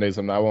on Sundays,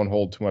 and I won't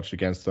hold too much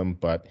against them.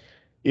 But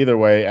either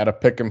way, at a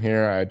pick 'em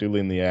here, I do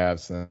lean the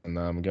Avs, and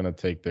I'm gonna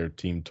take their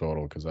team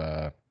total because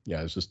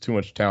there's just too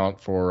much talent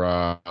for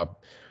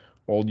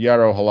old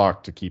Jaro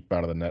Halak to keep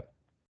out of the net.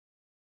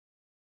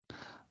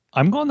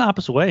 I'm going the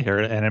opposite way here,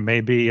 and it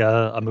may be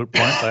a moot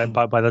point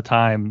by the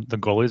time the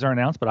goalies are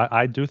announced. But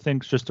I do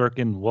think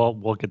Shesterkin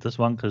will get this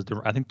one because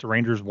I think the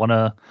Rangers want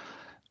to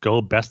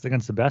go best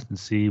against the best and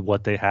see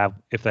what they have,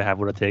 if they have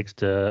what it takes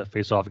to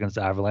face off against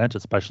the Avalanche,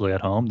 especially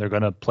at home. They're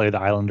going to play the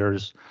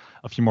Islanders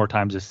a few more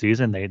times this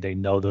season. They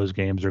know those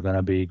games are going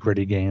to be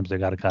gritty games. They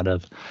got to kind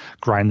of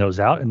grind those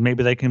out, and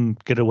maybe they can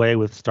get away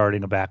with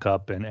starting a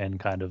backup and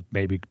kind of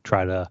maybe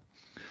try to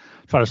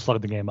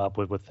slug the game up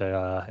with in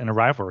a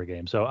rivalry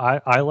game. So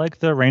I like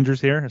the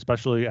Rangers here,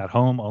 especially at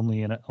home,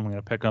 only in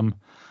a pick 'em.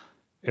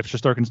 If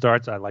Shesterkin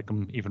starts, I like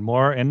him even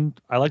more, and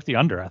I like the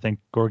under. I think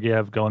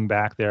Georgiev going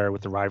back there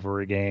with the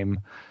rivalry game,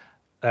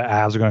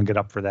 Avs are going to get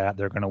up for that.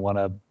 They're going to want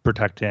to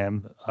protect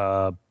him.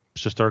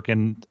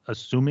 Shesterkin,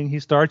 assuming he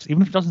starts,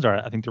 even if he doesn't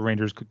start, I think the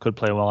Rangers could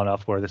play well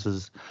enough where this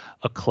is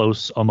a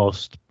close,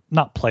 almost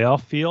not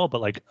playoff feel, but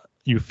like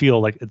you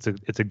feel like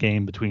it's a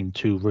game between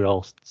two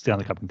real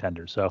Stanley Cup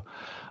contenders. So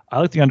I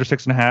like the under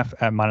 6.5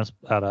 at minus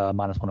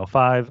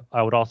 105.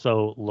 I would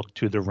also look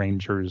to the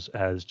Rangers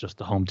as just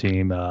the home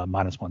team,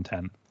 minus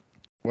 110.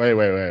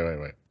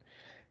 Wait.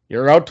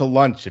 You're out to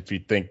lunch if you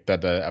think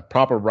that a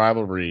proper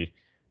rivalry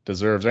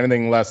deserves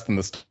anything less than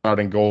the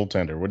starting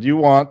goaltender. Would you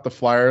want the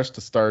Flyers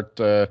to start?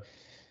 I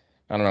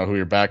don't know who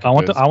your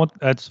backup is.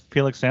 It's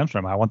Felix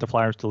Sandstrom. I want the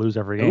Flyers to lose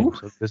every game.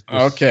 So this...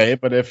 Okay,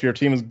 but if your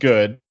team is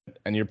good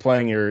and you're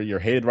playing your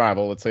hated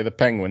rival, let's say the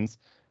Penguins,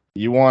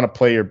 you want to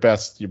play your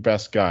best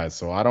guys.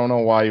 So I don't know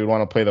why you would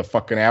want to play the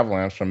fucking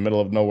Avalanche from middle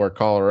of nowhere,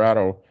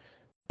 Colorado.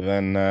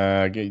 Then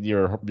get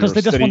your because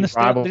they just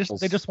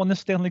won the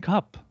Stanley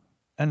Cup.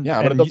 But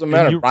it doesn't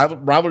matter.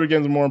 Rivalry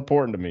games are more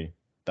important to me.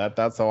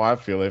 That's how I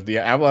feel. If the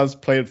Avalanche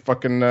played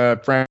fucking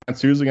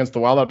France Hughes against the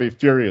Wild, I'd be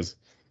furious.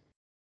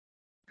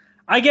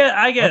 I get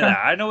that.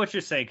 I know what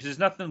you're saying because there's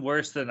nothing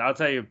worse than, I'll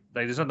tell you,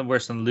 like there's nothing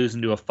worse than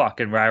losing to a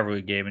fucking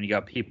rivalry game and you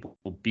got people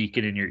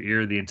beaking in your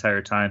ear the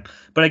entire time.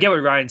 But I get what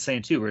Ryan's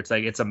saying too, where it's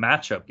like it's a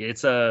matchup.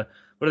 It's a,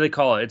 what do they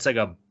call it?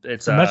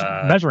 It's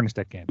a measuring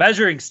stick game.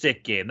 Measuring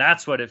stick game.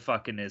 That's what it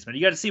fucking is, man.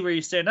 You got to see where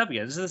you stand up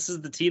against. This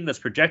is the team that's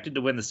projected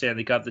to win the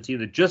Stanley Cup, the team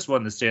that just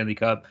won the Stanley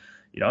Cup.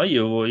 You know,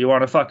 you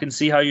want to fucking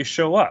see how you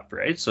show up,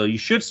 right? So you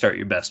should start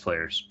your best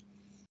players.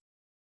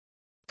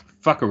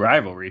 Fuck a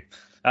rivalry.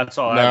 That's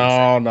all.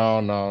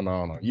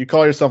 No. You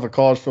call yourself a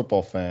college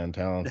football fan,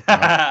 Talon.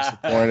 I'm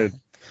disappointed.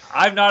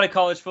 I'm not a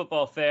college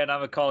football fan.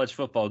 I'm a college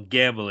football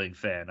gambling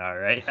fan. All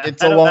right.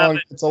 It's a long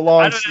season.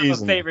 I don't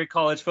have a favorite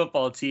college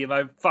football team.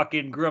 I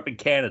fucking grew up in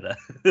Canada.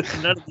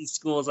 None of these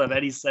schools have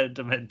any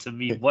sentiment to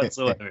me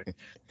whatsoever.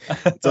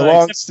 It's a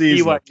long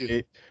season.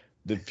 Okay?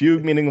 The few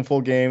meaningful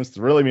games,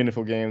 the really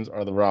meaningful games,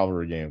 are the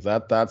rivalry games.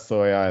 That's the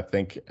way I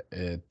think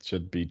it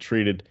should be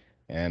treated.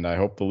 And I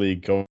hope the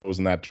league goes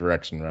in that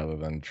direction rather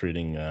than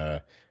treating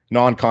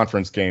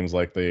non-conference games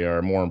like they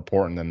are more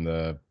important than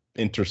the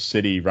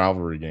intercity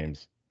rivalry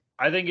games.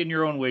 I think in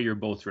your own way, you're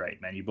both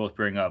right, man. You both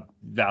bring up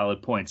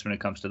valid points when it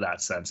comes to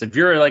that sense. If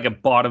you're like a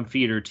bottom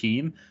feeder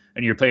team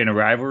and you're playing a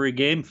rivalry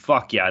game,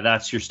 fuck yeah,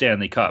 that's your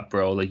Stanley Cup,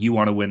 bro. Like you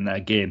want to win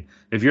that game.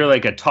 If you're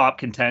like a top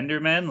contender,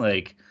 man,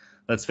 like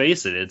let's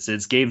face it,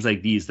 it's games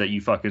like these that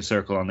you fucking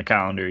circle on the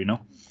calendar, you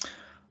know?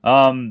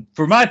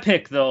 For my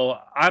pick though,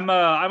 I'm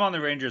on the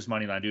Rangers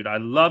money line, dude. I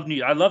love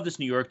this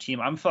New York team.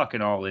 I'm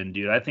fucking all in,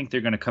 dude. I think they're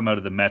gonna come out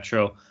of the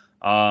Metro.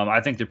 I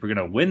think they're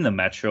gonna win the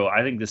Metro.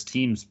 I think this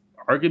team's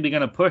arguably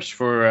gonna push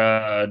for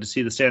to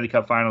see the Stanley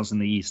Cup Finals in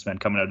the East, man,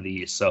 coming out of the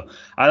East. So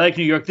I like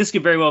New York. This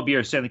could very well be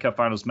our Stanley Cup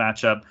Finals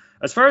matchup.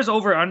 As far as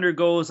over under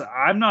goes,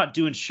 I'm not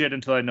doing shit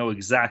until I know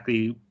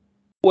exactly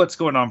what's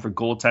going on for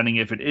goaltending.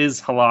 If it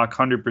is Halak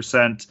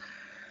 100%.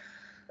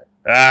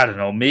 I don't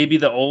know, maybe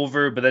the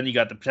over, but then you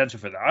got the potential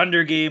for the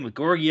under game with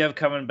Georgiev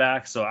coming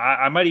back. So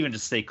I might even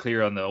just stay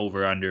clear on the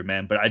over under,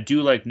 man. But I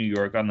do like New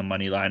York on the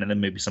money line, and then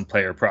maybe some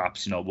player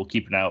props. You know, we'll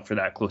keep an eye out for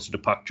that closer to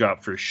puck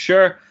drop for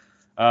sure.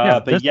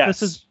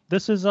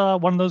 This is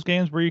one of those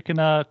games where you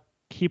can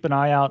keep an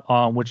eye out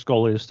on which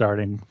goalie is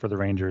starting for the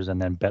Rangers,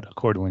 and then bet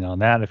accordingly on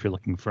that if you're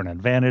looking for an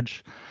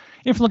advantage.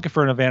 If you're looking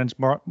for an advantage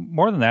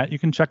more than that, you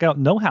can check out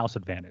No House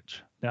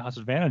Advantage. No House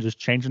Advantage is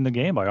changing the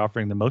game by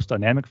offering the most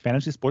dynamic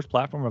fantasy sports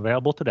platform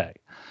available today.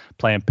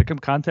 Play in pick-em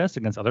contests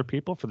against other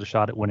people for the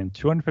shot at winning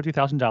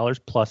 $250,000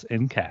 plus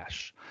in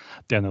cash.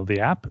 Download the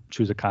app,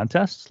 choose a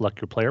contest,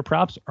 select your player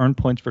props, earn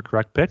points for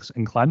correct picks,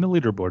 and climb the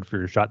leaderboard for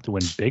your shot to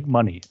win big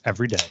money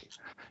every day.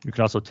 You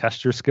can also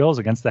test your skills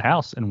against the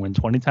house and win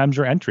 20 times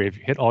your entry if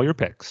you hit all your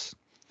picks.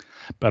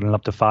 Bet on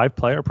up to 5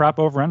 player prop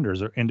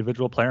over-unders or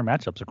individual player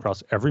matchups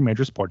across every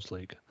major sports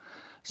league.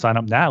 Sign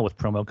up now with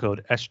promo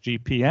code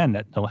SGPN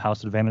at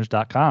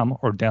nohouseadvantage.com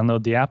or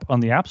download the app on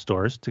the app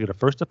stores to get a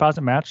first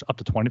deposit match up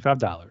to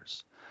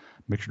 $25.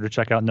 Make sure to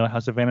check out No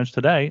House Advantage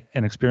today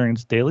and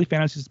experience daily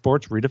fantasy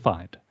sports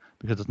redefined,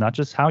 because it's not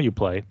just how you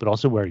play, but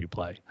also where you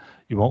play.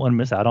 You won't want to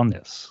miss out on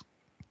this.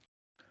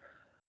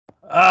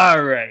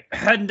 All right,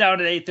 heading down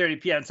to the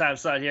 8:30 p.m. time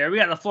slot here. We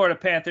got the Florida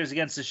Panthers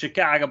against the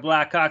Chicago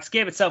Blackhawks.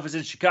 Game itself is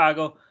in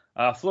Chicago.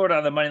 Florida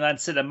on the money line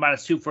sitting at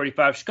minus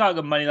 245.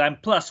 Chicago money line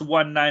plus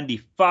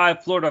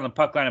 195. Florida on the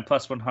puck line at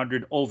plus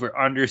 100. Over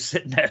under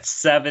sitting at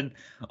 7.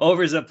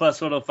 Overs at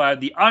plus 105.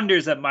 The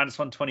unders at minus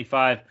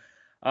 125.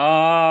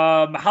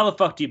 How the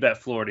fuck do you bet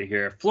Florida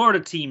here? Florida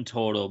team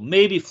total,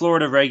 maybe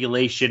Florida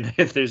regulation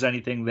if there's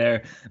anything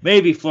there.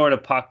 Maybe Florida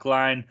puck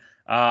line.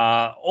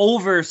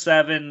 Over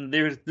 7.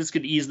 This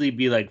could easily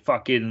be like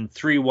fucking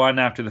 3-1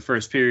 after the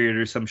first period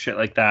or some shit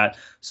like that.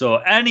 So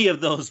any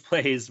of those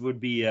plays would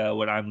be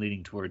what I'm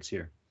leaning towards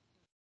here.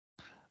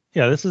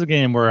 Yeah, this is a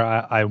game where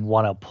I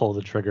want to pull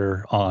the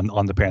trigger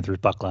on the Panthers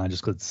puck line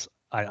just because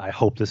I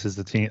hope this is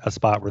a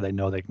spot where they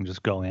know they can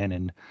just go in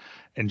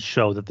and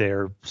show that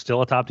they're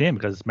still a top team,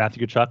 because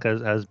Matthew Tkachuk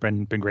has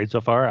been great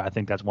so far. I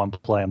think that's one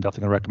play I'm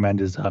definitely going to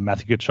recommend is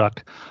Matthew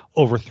Tkachuk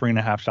over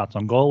 3.5 shots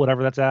on goal,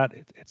 whatever that's at.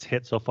 It's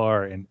hit so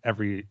far in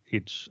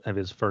each of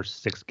his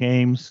first 6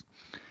 games.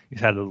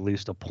 He's had at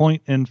least a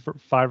point in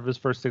 5 of his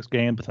first 6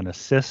 games with an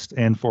assist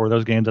in 4 of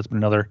those games. That's been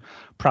another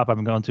prop I've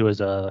been going to,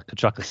 is a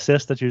Tkachuk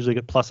assist. That's usually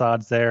get plus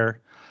odds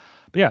there.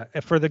 But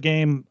yeah, for the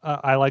game,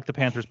 I like the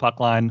Panthers puck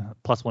line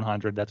plus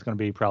 100. That's going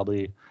to be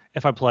probably,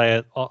 if I play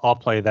it, I'll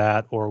play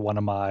that or one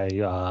of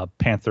my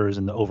Panthers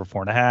in the over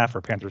 4.5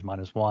 or Panthers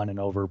 -1 and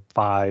over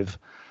 5,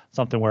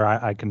 something where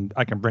I can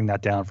bring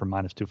that down from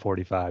minus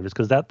 245, just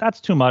because that's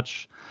too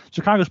much.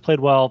 Chicago's played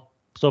well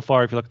so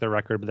far if you look at their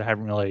record, but they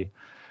haven't really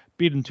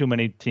beaten too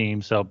many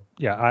teams. So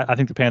yeah, I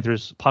think the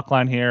Panthers puck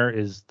line here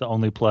is the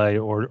only play,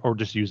 or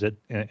just use it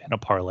in a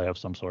parlay of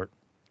some sort.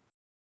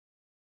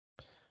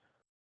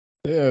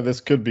 Yeah, this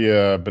could be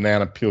a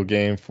banana peel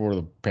game for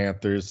the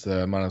Panthers.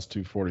 Minus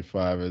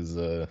 245 is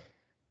a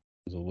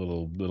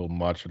little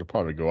much. It'll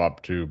probably go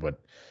up too, but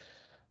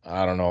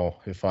I don't know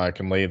if I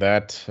can lay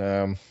that.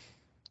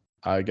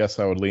 I guess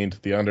I would lean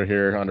to the under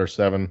here, under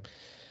 7.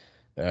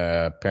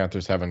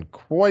 Panthers haven't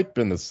quite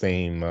been the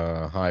same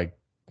high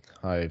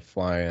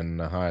flying,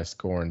 high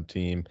scoring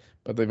team,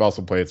 but they've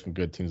also played some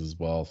good teams as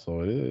well.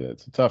 So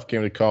it's a tough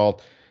game to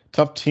call.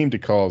 Tough team to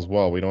call as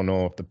well. We don't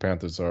know if the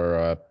Panthers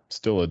are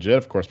still legit.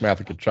 Of course,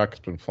 Matthew Tkachuk has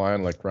been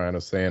flying, like Ryan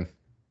was saying.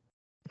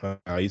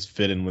 He's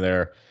fit in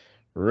there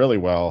really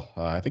well.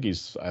 I think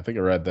I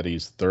read that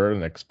he's 3rd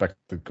in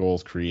expected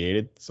goals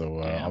created.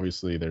 So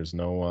obviously there's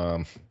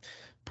no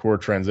poor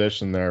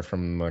transition there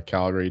from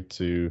Calgary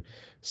to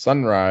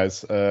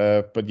Sunrise.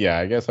 But yeah,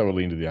 I guess I would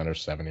lean to the under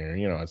 7 here.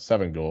 It's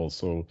 7 goals,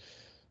 so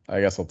I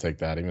guess I'll take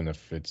that, even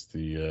if it's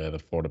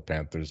the Florida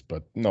Panthers.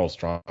 But no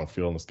strong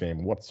feel in this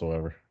game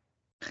whatsoever.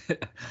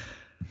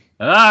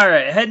 All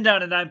right, heading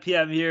down to 9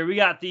 p.m. here. We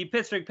got the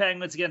Pittsburgh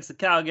Penguins against the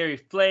Calgary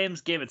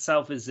Flames. Game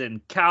itself is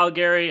in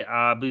Calgary.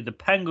 I believe the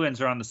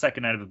Penguins are on the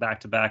second night of a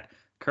back-to-back.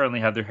 Currently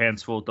have their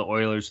hands full with the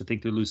Oilers. I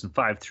think they're losing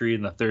 5-3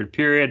 in the third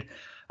period.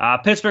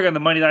 Pittsburgh on the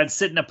money line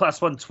sitting at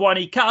plus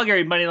 120.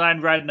 Calgary money line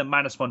riding at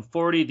minus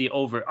 140. The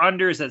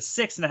over-under is at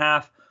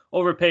 6.5.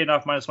 Over paying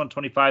off minus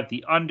 125.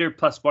 The under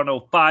plus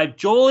 105.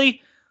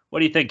 Jolie, what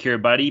do you think here,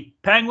 buddy?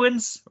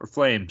 Penguins or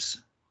Flames?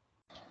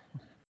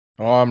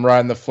 Oh, I'm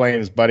riding the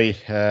Flames, buddy.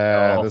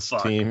 This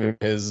fuck. team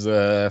is,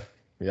 I've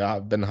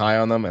been high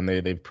on them, and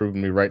they've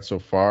proven me right so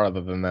far,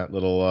 other than that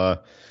little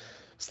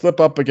slip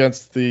up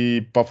against the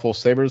Buffalo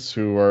Sabres,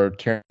 who are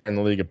tearing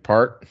the league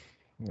apart.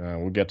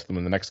 We'll get to them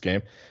in the next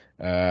game.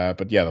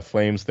 But yeah, the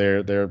Flames,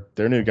 their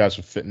new guys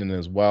are fitting in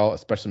as well,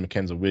 especially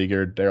Mackenzie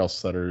Weegar. Daryl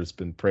Sutter has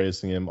been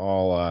praising him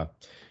all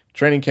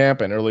training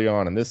camp and early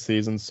on in this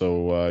season.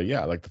 So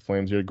I like the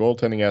Flames here.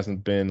 Goaltending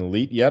hasn't been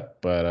elite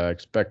yet, but I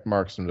expect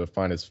Markstrom to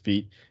find his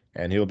feet.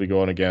 And he'll be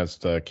going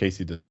against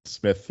Casey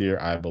DeSmith here,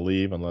 I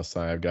believe, unless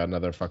I've got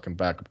another fucking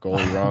backup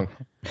goalie wrong.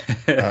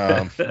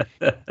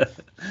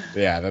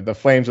 The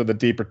Flames are the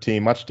deeper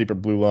team, much deeper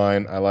blue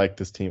line. I like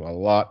this team a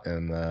lot.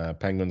 And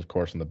Penguins, of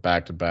course, in the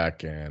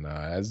back-to-back. And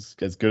as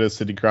good as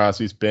Sidney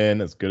Crosby's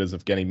been, as good as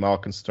Evgeny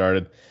Malkin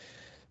started,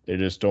 they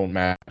just don't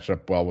match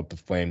up well with the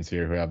Flames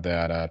here, who have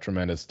that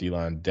tremendous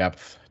D-line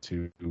depth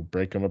to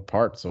break them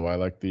apart. So I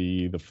like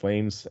the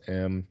Flames,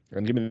 and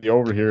give me the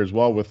over here as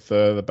well with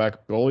the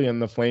backup goalie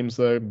and the Flames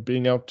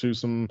being out to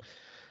some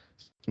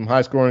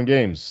high-scoring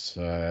games,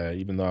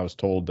 even though I was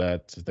told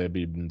that they'd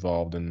be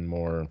involved in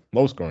more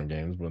low-scoring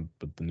games with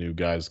the new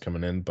guys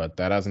coming in, but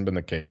that hasn't been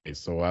the case.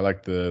 So I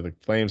like the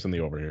Flames and the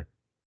over here.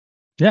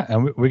 Yeah,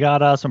 and we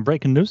got some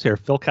breaking news here.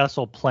 Phil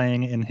Kessel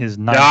playing in his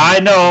 9th. Yeah, I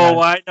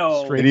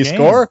know. Did he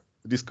score?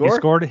 He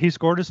scored his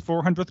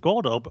 400th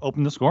goal to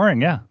open the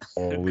scoring. Yeah.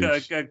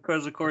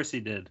 Because of course he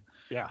did.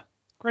 Yeah.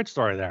 Great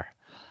story there.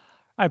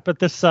 All right, but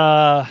this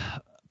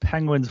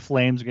Penguins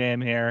Flames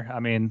game here. I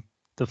mean,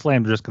 the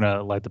Flames are just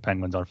gonna light the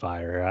Penguins on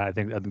fire. I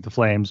think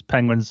the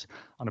Penguins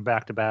on a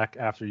back-to-back.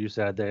 After you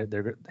said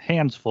they're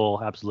hands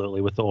full, absolutely,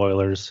 with the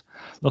Oilers.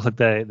 Looks like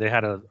they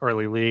had an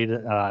early lead.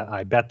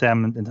 I bet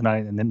them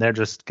tonight, and then they're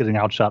just getting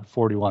outshot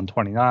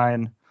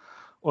 41-29.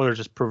 Oilers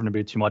just proven to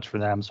be too much for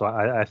them. So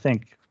I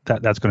think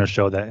that's going to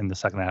show that in the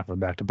second half of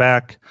the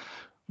back-to-back.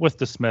 with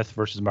the Smith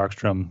versus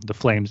Markstrom, the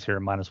Flames here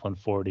minus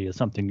 140 is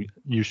something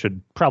you should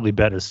probably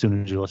bet as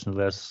soon as you listen to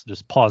this.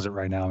 Just pause it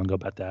right now and go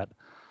bet that.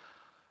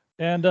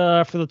 And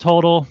for the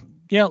total,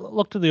 yeah,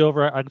 look to the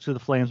over. I could see the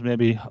Flames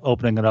maybe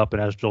opening it up.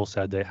 And as Joel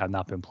said, they have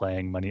not been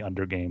playing many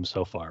under games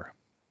so far.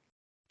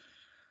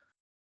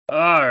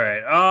 All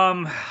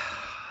right.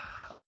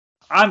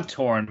 I'm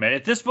torn, man.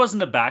 If this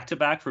wasn't a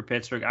back-to-back for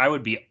Pittsburgh, I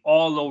would be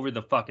all over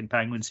the fucking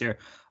Penguins here.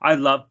 I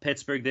love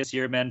Pittsburgh this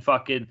year, man.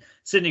 Fucking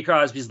Sidney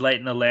Crosby's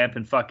lighting the lamp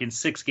in fucking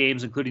 6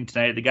 games, including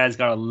tonight. The guy's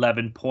got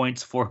 11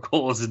 points, 4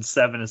 goals, and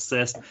 7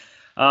 assists.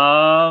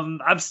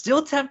 I'm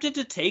still tempted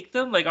to take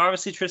them. Like,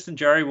 obviously, Tristan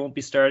Jarry won't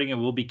be starting. It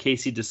will be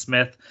Casey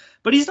DeSmith.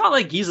 But he's not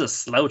like he's a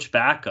slouch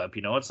backup,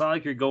 you know? It's not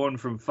like you're going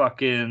from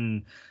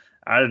fucking...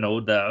 I don't know,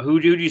 who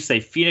do you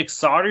say? Phoenix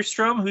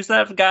Soderstrom? Who's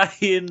that guy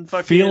in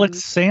fucking... Felix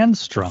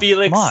Sandstrom.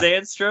 Felix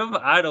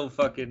Sandstrom? I don't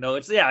fucking know.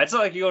 It's not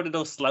like you go to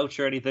no slouch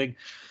or anything.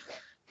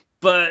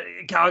 But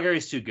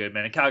Calgary's too good,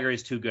 man.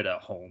 Calgary's too good at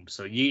home.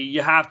 So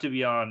you have to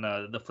be on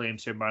the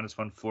Flames here, minus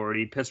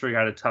 140. Pittsburgh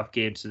had a tough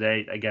game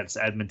today against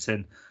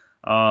Edmonton.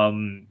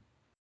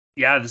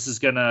 This is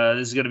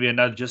gonna be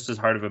another just as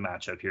hard of a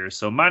matchup here.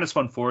 So minus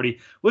 140.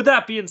 With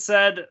that being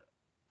said,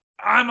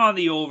 I'm on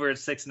the over at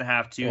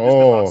 6.5 too. There's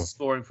been lots of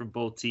scoring from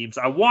both teams.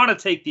 I want to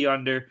take the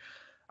under.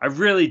 I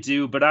really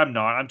do, but I'm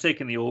not. I'm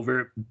taking the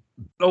over.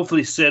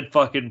 Hopefully Sid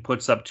fucking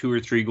puts up 2 or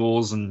 3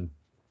 goals and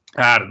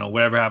I don't know,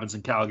 whatever happens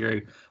in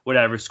Calgary,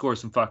 whatever, score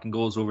some fucking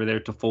goals over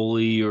there to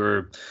Foley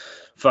or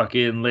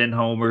fucking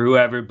Lindholm or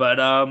whoever. But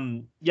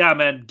yeah,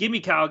 man, give me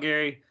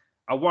Calgary.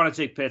 I want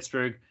to take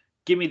Pittsburgh.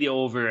 Give me the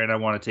over and I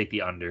want to take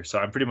the under. So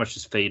I'm pretty much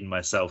just fading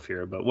myself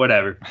here, but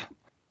whatever.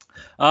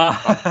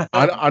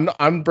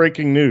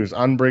 Unbreaking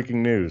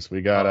news.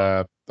 We got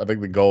I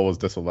think the goal was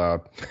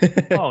disallowed.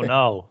 Oh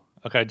no.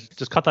 Okay,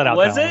 just cut that out.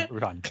 Was now. it?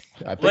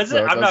 I think Was so.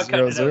 it? I'm not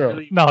cutting it out.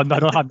 Really. No,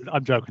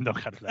 I'm joking. Don't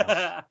cut it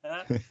out.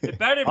 It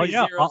better be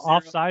 0-0.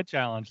 Offside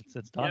challenge.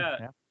 It's done.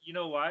 Yeah. You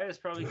know why? It's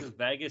probably because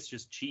Vegas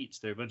just cheats.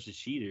 They're a bunch of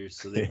cheaters,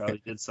 so they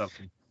probably did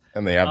something.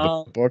 And they have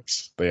the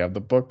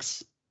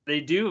books. They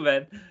do,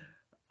 man.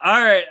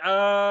 All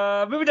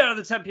right. Moving down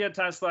to the 10 p.m.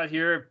 time slot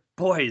here.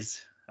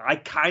 Boys, I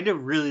kind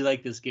of really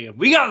like this game.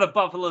 We got the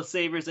Buffalo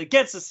Sabres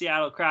against the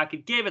Seattle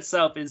Kraken. Game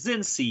itself is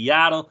in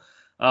Seattle.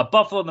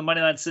 Buffalo on the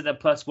money line sitting at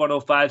plus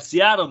 105.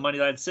 Seattle money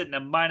line sitting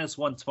at minus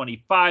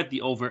 125.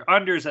 The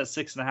over-under is at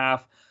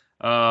 6.5.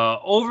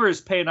 Over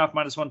is paying off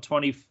minus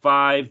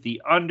 125. The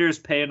under is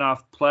paying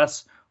off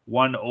plus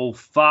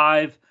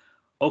 105.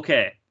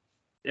 Okay.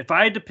 If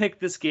I had to pick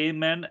this game,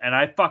 man, and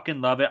I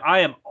fucking love it, I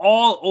am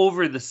all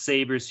over the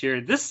Sabres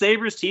here. This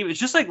Sabres team, it's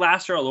just like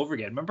last year all over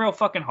again. Remember how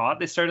fucking hot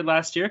they started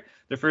last year?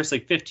 Their first,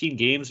 15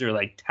 games, they're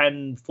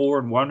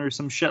 10-4-1 or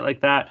some shit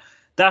like that.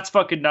 That's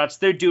fucking nuts.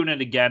 They're doing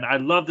it again. I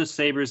love the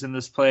Sabres in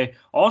this play.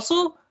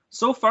 Also,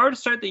 so far to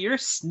start the year,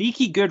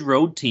 sneaky good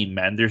road team,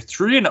 man. They're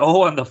 3-0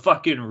 on the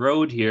fucking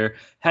road here,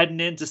 heading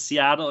into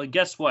Seattle. And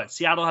guess what?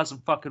 Seattle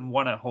hasn't fucking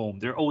won at home.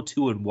 They're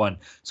 0-2-1.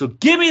 So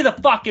give me the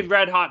fucking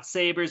red hot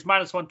Sabres,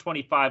 minus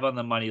 125 on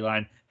the money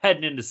line,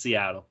 heading into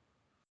Seattle.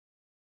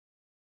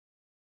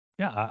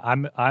 Yeah,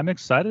 I'm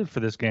excited for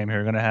this game here.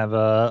 We're going to have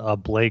a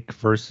Blake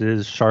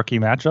versus Sharky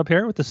matchup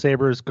here with the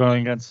Sabres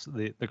going against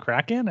the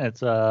Kraken.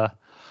 It's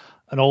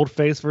an old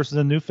face versus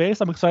a new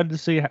face. I'm excited to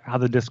see how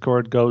the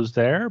Discord goes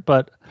there.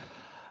 But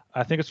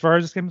I think as far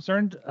as this game is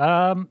concerned,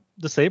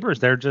 the Sabres,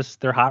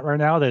 they're hot right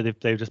now.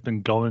 They've just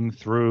been going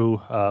through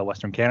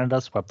Western Canada,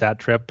 swept that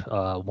trip,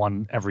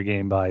 won every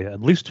game by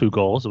at least 2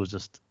 goals. It was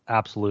just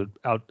absolute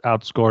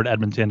outscored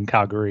Edmonton,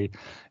 Calgary,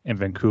 and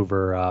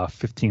Vancouver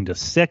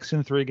 15-6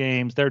 in 3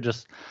 games. They're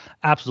just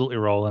absolutely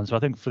rolling. So I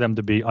think for them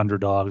to be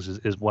underdogs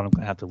is what I'm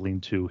going to have to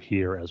lean to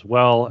here as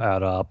well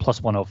at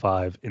plus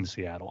 105 in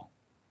Seattle.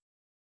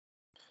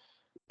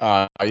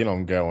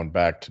 I'm going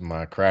back to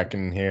my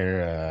Kraken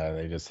here.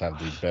 They just have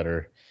the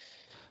better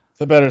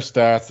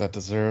stats that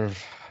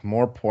deserve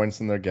more points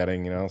than they're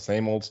getting.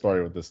 Same old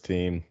story with this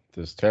team.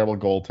 There's terrible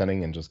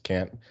goaltending and just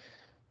can't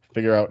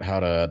figure out how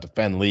to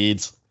defend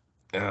leads.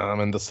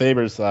 And the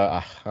Sabres,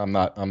 I'm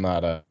not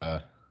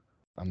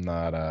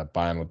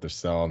buying what they're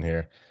selling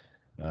here.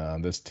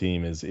 This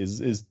team is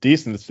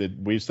decent.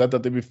 We've said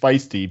that they'd be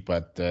feisty,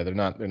 but they're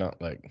not They're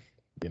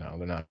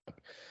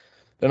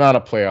not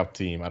a playoff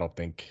team, I don't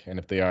think. And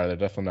if they are, they're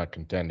definitely not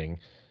contending.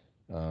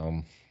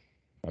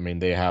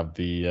 They have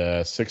the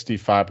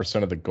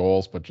 65% of the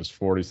goals, but just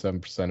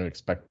 47% of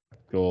expected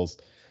goals.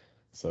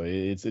 So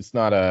it's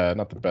not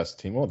the best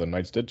team. Well, the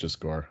Knights did just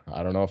score.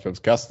 I don't know if it was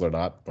Kessler or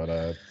not, but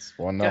it's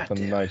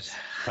 1-0 Knights.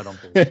 I don't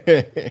believe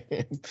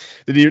it.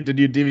 Did you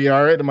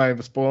DVR it? Am I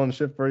spoiling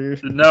shit for you?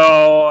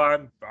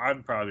 No,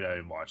 I'm probably not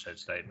even watch that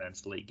tonight, man.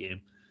 It's a late game.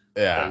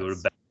 Yeah. Go to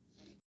bed.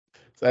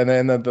 And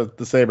then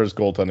the Sabres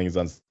goaltending is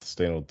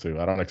unsustainable too.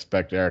 I don't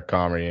expect Eric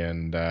Comrie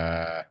and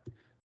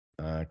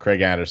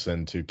Craig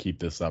Anderson to keep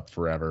this up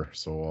forever.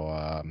 So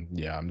I'm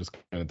just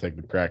gonna take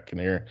the Kraken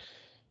here.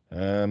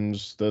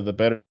 Just the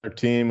better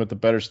team with the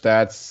better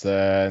stats,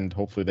 and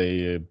hopefully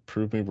they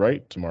prove me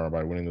right tomorrow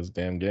by winning this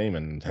damn game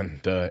and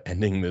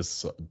ending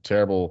this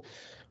terrible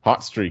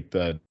hot streak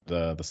that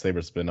the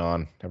Sabres been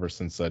on ever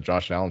since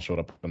Josh Allen showed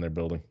up in their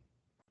building.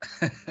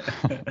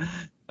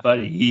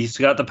 But he's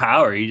got the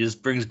power. He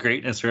just brings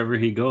greatness wherever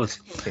he goes.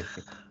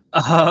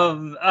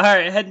 All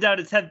right, heading down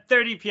to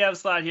 10:30 p.m.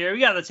 slot here. We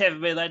got the Tampa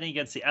Bay Lightning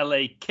against the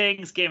LA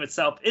Kings. Game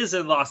itself is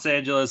in Los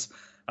Angeles.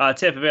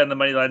 Tampa Bay on the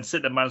money line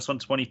sitting at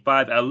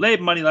 -125. LA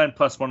money line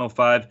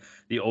 +105.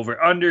 The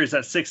over/under is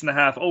at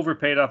 6.5. Over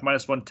paid off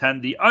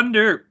 -110. The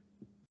under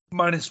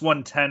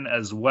 -110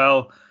 as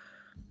well.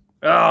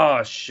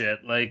 Oh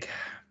shit! Like,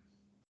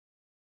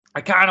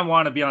 I kind of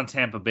want to be on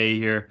Tampa Bay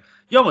here.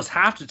 You almost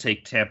have to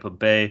take Tampa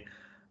Bay.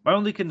 My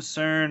only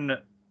concern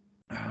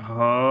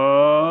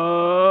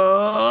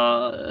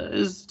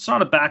is it's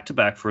not a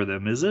back-to-back for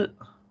them, is it?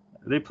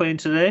 Are they playing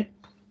today?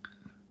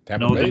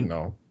 Tampa Bay,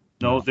 no.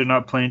 No, they're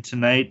not playing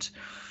tonight.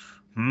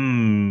 All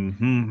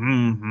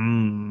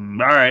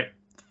right.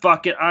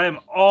 Fuck it. I am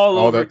all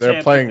over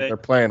they're playing. They're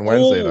playing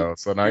Wednesday though,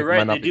 so now you're right.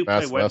 might not They do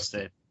play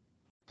Wednesday.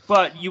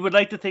 But you would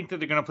like to think that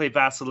they're going to play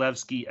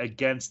Vasilevsky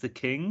against the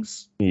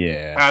Kings,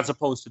 as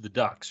opposed to the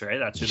Ducks, right?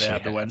 That's who they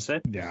have the Wednesday.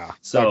 Yeah.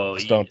 So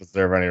Ducks don't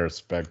deserve any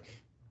respect.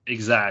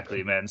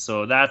 Exactly, man.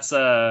 So that's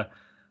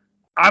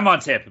I'm on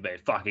Tampa Bay.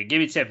 Fuck it. Give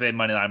me Tampa Bay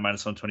money line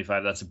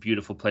 -125. That's a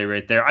beautiful play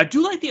right there. I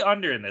do like the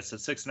under in this at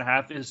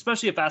 6.5,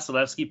 especially if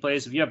Vasilevsky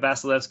plays. If you have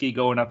Vasilevsky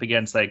going up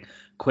against like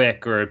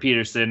Quick or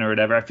Peterson or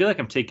whatever, I feel like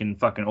I'm taking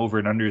fucking over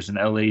and unders in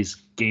LA's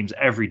games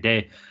every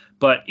day.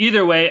 But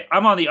either way,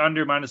 I'm on the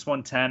under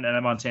 -110, and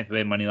I'm on Tampa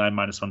Bay money line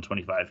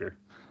 -125 here.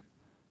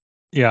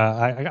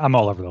 Yeah, I'm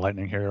all over the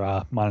Lightning here,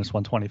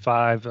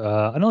 -125.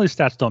 I know these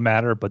stats don't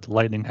matter, but the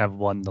Lightning have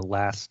won the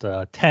last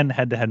 10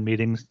 head-to-head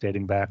meetings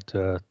dating back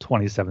to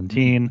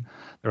 2017.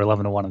 They're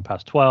 11-1 in the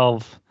past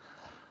 12.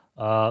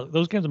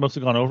 Those games have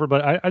mostly gone over,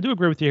 but I do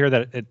agree with you here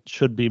that it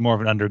should be more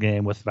of an under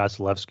game with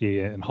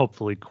Vasilevsky, and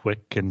hopefully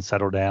Quick can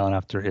settle down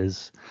after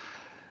his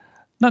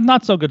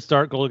not so good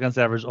start. Goal against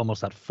average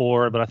almost at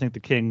 4, but I think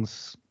the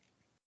Kings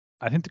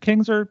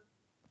are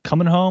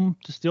coming home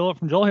to steal it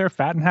from Joel here,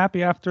 fat and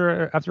happy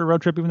after a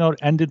road trip, even though it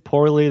ended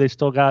poorly. They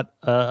still got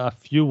a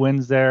few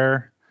wins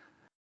there.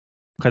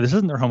 Okay, this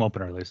isn't their home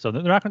opener, at least, so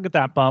they're not going to get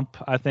that bump.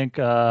 I think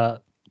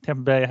Tampa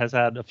Bay has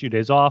had a few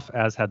days off,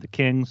 as had the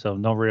Kings, so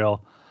no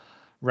real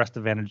rest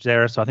advantage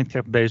there. So I think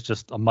Tampa Bay is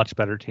just a much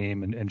better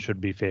team and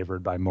should be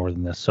favored by more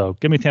than this. So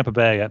give me Tampa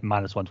Bay at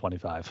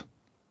 -125.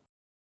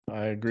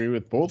 I agree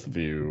with both of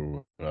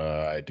you.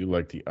 I do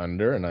like the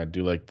under, and I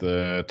do like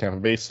the Tampa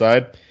Bay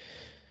side.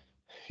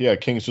 Yeah,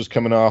 Kings just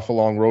coming off a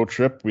long road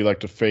trip. We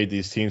like to fade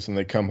these teams when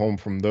they come home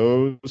from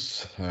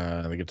those.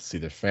 They get to see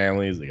their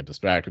families, they get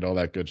distracted, all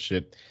that good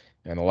shit.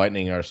 And the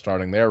Lightning are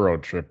starting their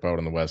road trip out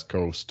on the West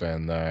Coast,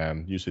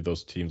 and usually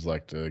those teams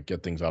like to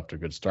get things off to a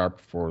good start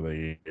before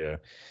they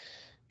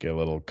get a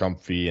little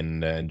comfy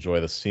and enjoy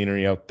the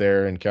scenery out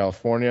there in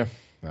California.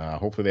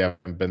 Hopefully they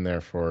haven't been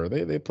there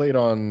they played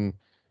on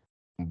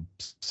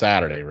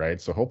Saturday,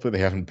 right? So hopefully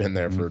they haven't been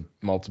there for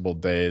multiple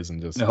days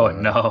and just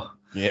no.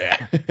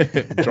 Yeah,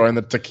 enjoying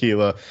the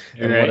tequila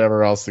and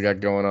whatever else they got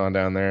going on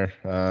down there.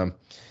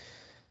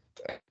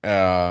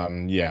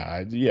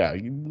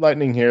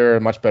 Lightning here,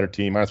 much better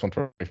team,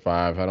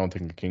 -125. I don't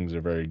think the Kings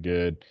are very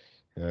good.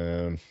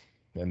 And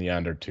the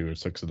under 2 or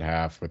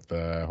 6.5 with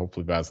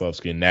hopefully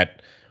Vasilevsky and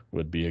net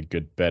would be a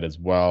good bet as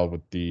well,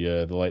 with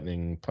the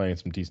Lightning playing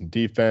some decent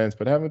defense,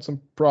 but having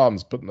some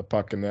problems putting the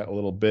puck in net a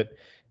little bit.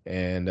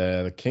 And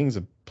the Kings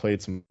have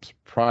played some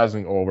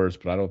surprising overs,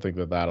 but I don't think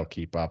that'll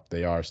keep up.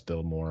 They are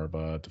still more of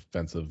a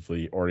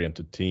defensively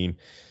oriented team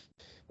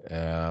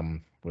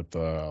with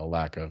a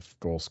lack of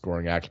goal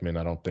scoring acumen.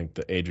 I don't think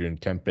that Adrian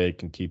Kempe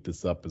can keep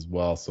this up as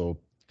well. So,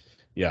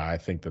 yeah, I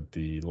think that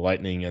the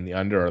Lightning and the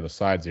under are the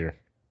sides here.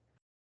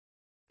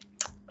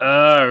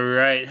 All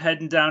right,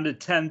 heading down to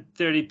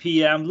 10:30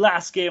 p.m.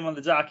 Last game on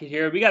the docket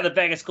here. We got the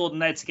Vegas Golden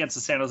Knights against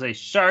the San Jose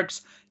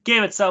Sharks.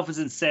 Game itself is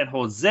in San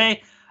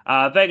Jose.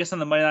 Vegas on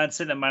the money line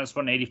sitting at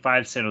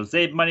 -185. San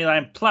Jose money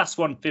line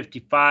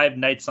 +155.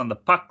 Knights on the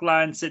puck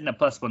line sitting at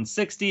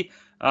 +160.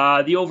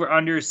 The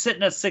over/under is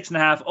sitting at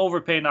 6.5.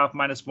 Over paying off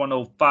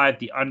 -105.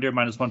 The under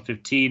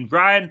 -115.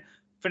 Brian,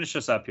 finish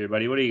us up here,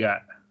 buddy. What do you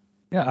got?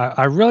 Yeah,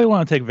 I really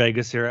want to take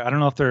Vegas here. I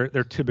don't know if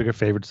they're too big a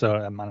favorite, so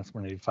at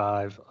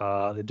 -185.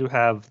 They do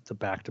have the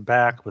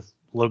back-to-back with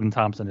Logan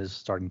Thompson is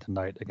starting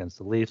tonight against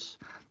the Leafs.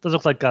 Does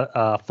look like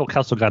Phil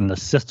Kessel got an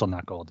assist on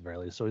that goal at the very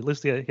least, so at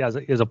least he has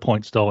a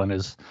point still in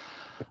his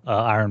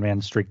Iron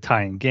Man streak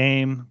tying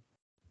game.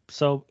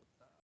 So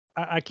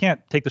I can't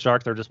take the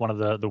Sharks. They're just one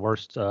of the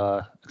worst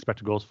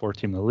expected goals for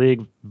team in the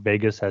league.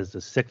 Vegas has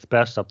the 6th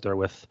best, up there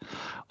with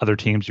other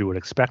teams you would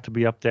expect to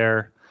be up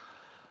there.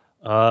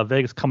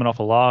 Vegas coming off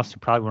a loss, they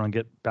probably want to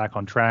get back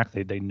on track.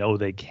 They know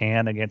they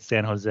can against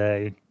San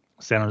Jose.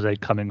 San Jose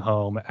coming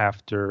home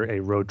after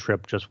a road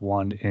trip just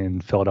won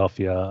in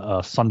Philadelphia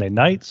Sunday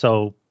night.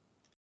 So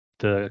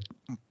the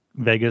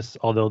Vegas,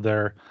 although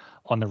they're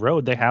on the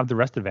road, they have the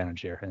rest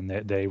advantage here, and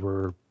they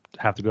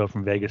have to go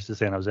from Vegas to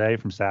San Jose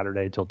from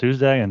Saturday till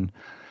Tuesday, and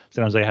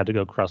San Jose had to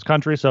go cross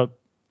country. So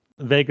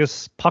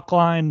Vegas puck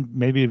line,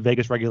 maybe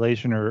Vegas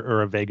regulation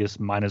or a Vegas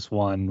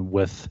 -1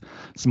 with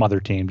some other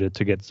team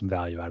to get some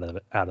value out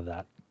of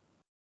that.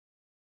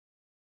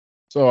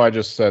 So I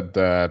just said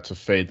to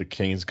fade the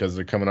Kings because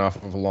they're coming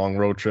off of a long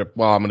road trip.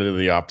 Well, I'm going to do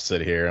the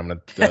opposite here. I'm going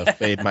to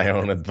fade my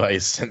own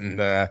advice, and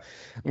I'm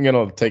going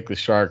to take the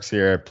Sharks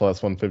here at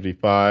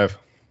 +155.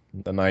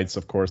 The Knights,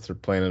 of course, they're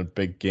playing in a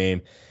big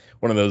game.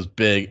 One of those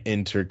big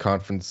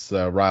inter-conference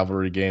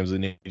rivalry games that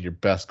need your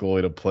best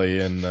goalie to play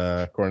in,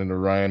 according to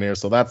Ryan here.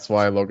 So that's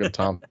why Logan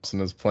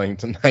Thompson is playing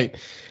tonight.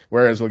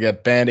 Whereas we'll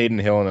get Band-Aid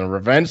and Hill in a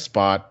revenge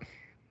spot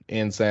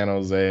in San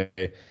Jose.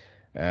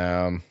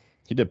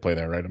 He did play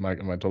there, right? Am I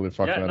totally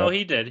fucking that up?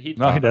 He did. He did.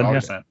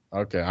 Yeah.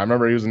 Okay. I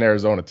remember he was in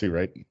Arizona too,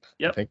 right?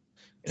 Yep. I think.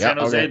 San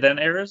Jose, then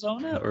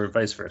Arizona, or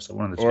vice versa.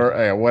 One of the two.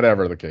 Or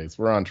whatever the case.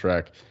 We're on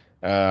track.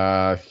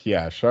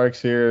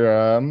 Sharks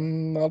here.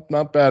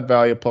 Not bad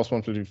value,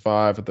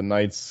 +155 at the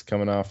Knights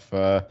coming off.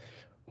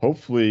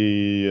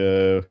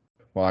 Hopefully.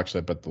 Well,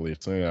 actually, I bet the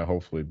Leafs. So, yeah,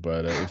 hopefully.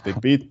 But if they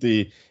beat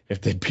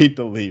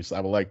the Leafs,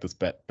 I will like this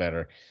bet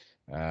better.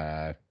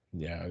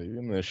 Yeah,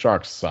 the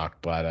Sharks suck,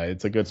 but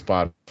it's a good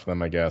spot for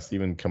them, I guess,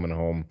 even coming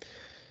home.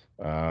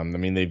 I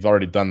mean, they've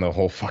already done the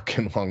whole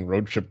fucking long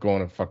road trip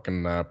going to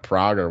fucking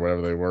Prague or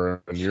whatever they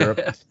were in Europe.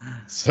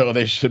 So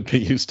they should be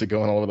used to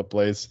going all over the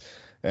place.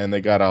 And they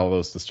got all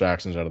those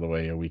distractions out of the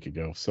way a week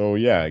ago. So,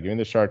 yeah, give me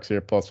the Sharks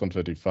here,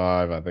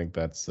 +155. I think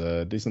that's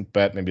a decent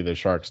bet. Maybe the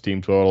Sharks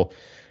team total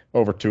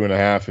over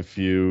 2.5 if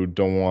you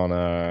don't want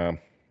to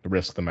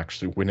risk them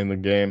actually winning the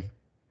game.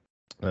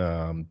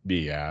 I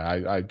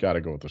got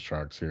to go with the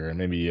Sharks here, and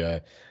maybe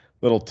a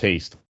little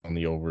taste on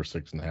the over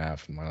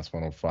 6.5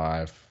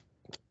 -105.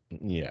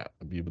 Yeah,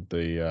 with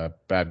the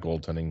bad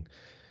goaltending.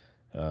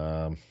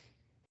 I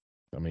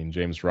mean,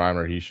 James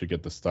Reimer, he should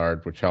get the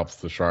start, which helps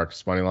the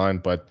Sharks money line,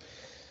 but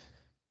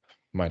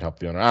might help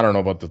the owner. I don't know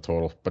about the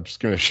total, but just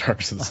give me the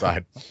Sharks to the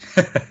side.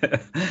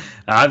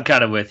 I'm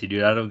kind of with you,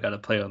 dude. I don't got to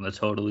play on the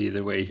total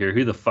either way here.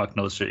 Who the fuck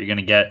knows what you're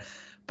gonna get?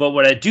 But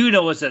what I do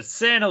know is that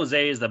San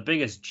Jose is the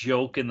biggest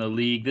joke in the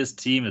league. This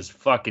team is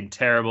fucking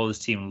terrible. This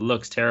team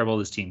looks terrible.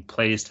 This team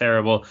plays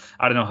terrible.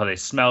 I don't know how they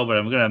smell, but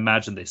I'm going to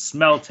imagine they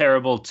smell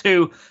terrible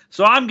too.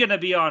 So I'm going to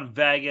be on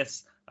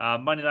Vegas.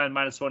 Moneyline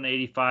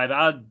 -185.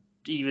 I'll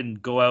even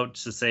go out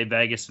to say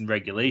Vegas in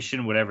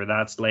regulation, whatever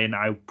that's laying.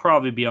 I'll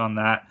probably be on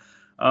that.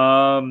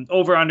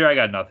 Over under, I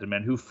got nothing,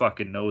 man. Who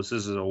fucking knows?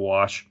 This is a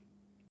wash.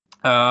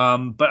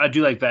 But I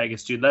do like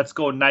Vegas, dude. Let's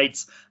go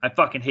Knights. I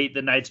fucking hate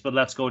the Knights, but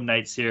let's go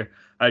Knights here.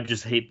 I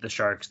just hate the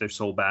Sharks. They're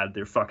so bad.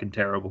 They're fucking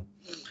terrible.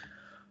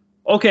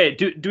 Okay,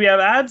 do we have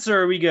ads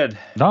or are we good?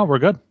 No, we're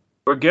good.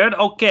 We're good?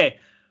 Okay.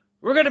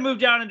 We're going to move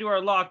down into our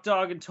lock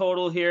dog and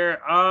total here.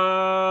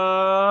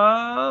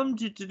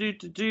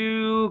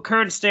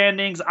 Current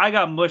standings. I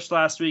got mushed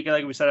last week.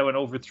 Like we said, I went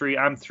over 3.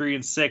 I'm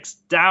 3-6,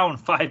 down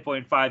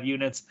 5.5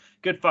 units.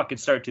 Good fucking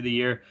start to the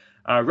year.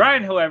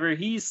 Ryan, however,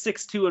 he's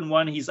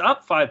 6-2-1. He's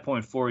up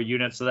 5.4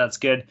 units, so that's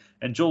good.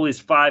 And Joel's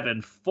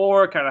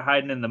 5-4, kind of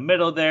hiding in the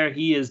middle there.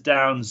 He is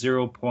down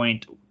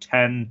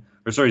 0.10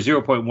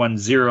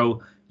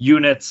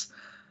 units.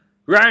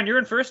 Ryan, you're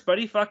in first,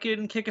 buddy.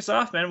 Fucking kick us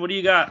off, man. What do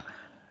you got?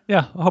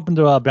 Yeah, hoping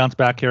to bounce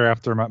back here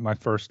after my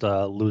first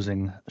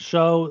losing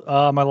show.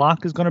 My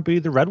lock is going to be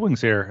the Red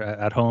Wings here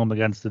at home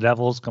against the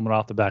Devils, coming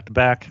off the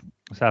back-to-back.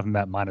 Just have them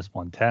at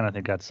 -110. I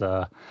think that's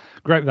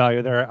great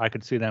value there. I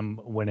could see them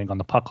winning on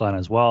the puck line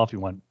as well if you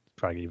want to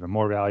try to get even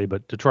more value.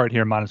 But Detroit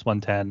here,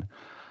 -110.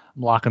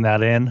 I'm locking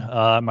that in.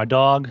 My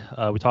dog,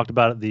 we talked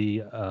about it,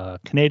 the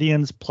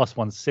Canadians,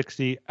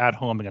 +160 at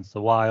home against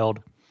the Wild.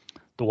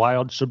 The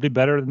Wild should be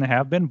better than they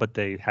have been, but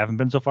they haven't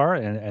been so far,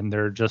 and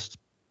they're just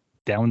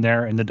down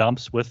there in the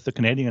dumps with the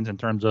Canadians in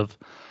terms of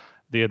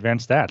the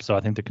advanced stats. So I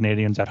think the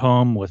Canadians at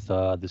home with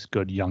this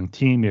good young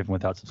team, even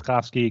without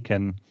Slavkovsky,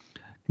 can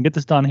get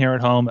this done here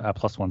at home at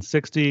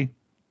 +160.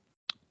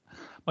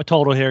 My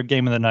total here,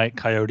 game of the night,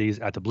 Coyotes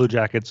at the Blue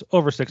Jackets,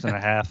 over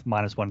 6.5,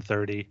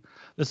 -130.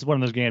 This is one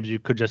of those games you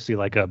could just see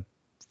like a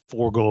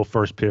 4-goal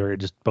first period,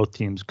 just both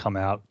teams come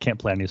out, can't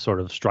play any sort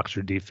of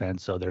structured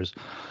defense, so there's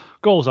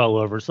goals all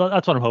over. So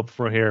that's what I'm hoping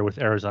for here, with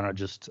Arizona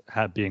just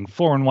being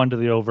 4-1 to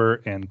the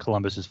over and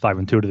Columbus is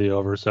 5-2 to the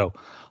over. So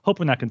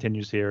hoping that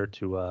continues here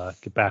to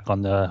get back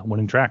on the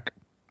winning track.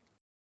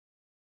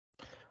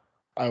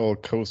 I will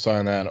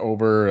co-sign that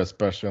over,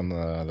 especially on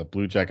the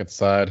Blue Jackets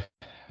side.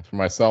 For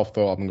myself,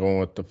 though, I'm going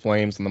with the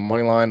Flames on the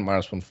money line,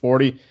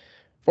 -140.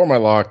 For my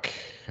lock,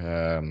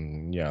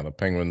 the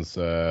Penguins,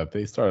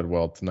 they started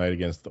well tonight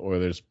against the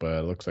Oilers, but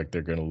it looks like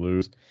they're going to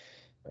lose.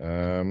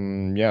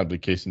 It'll be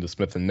Casey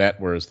DeSmith and net,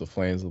 whereas the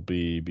Flames will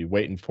be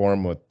waiting for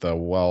him with the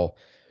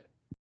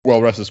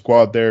well-rested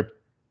squad there.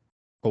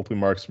 Hopefully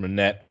Mark's from a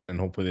net, and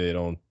hopefully they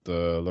don't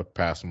look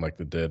past him like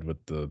they did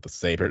with the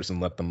Sabres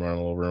and let them run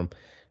all over him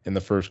in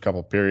the first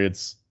couple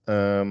periods.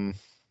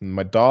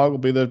 My dog will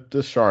be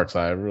the Sharks.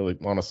 I really,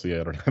 honestly,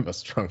 I don't have a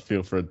strong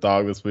feel for a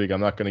dog this week.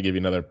 I'm not going to give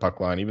you another puck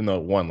line, even though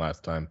it won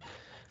last time.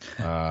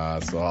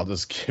 So I'll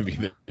just give you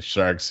the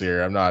Sharks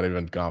here. I'm not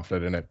even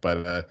confident in it,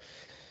 but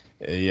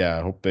I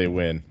hope they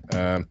win.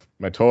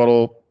 My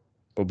total,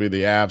 will be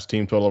the Avs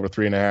team total over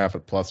 3.5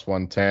 at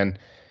 +110.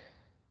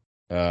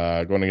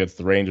 Going against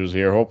the Rangers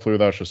here, hopefully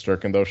without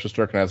Shesterkin, though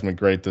Shesterkin hasn't been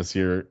great this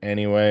year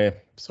anyway,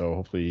 so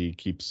hopefully he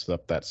keeps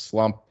up that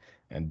slump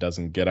and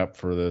doesn't get up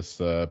for this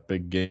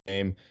big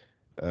game.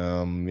 The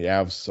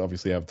Avs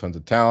obviously have tons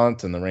of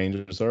talent, and the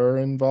Rangers are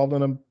involved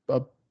in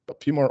a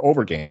few more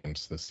over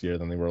games this year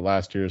than they were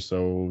last year,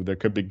 so there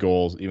could be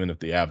goals even if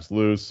the Avs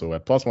lose. So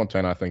at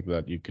 +110, I think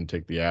that you can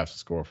take the Avs to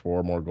score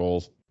 4 more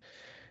goals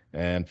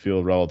and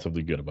feel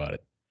relatively good about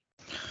it.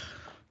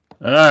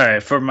 All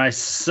right, for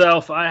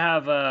myself, I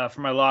have for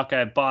my lock, I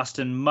have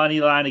Boston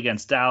money line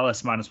against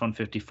Dallas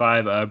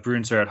 -155.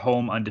 Bruins are at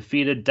home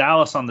undefeated.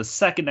 Dallas on the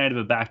second night of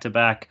a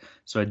back-to-back,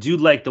 so I do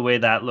like the way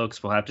that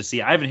looks. We'll have to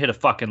see. I haven't hit a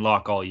fucking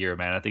lock all year,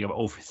 man. I think I'm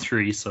over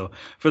 3. So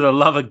for the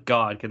love of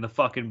God, can the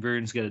fucking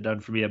Bruins get it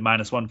done for me at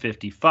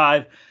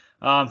 -155?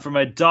 For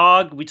my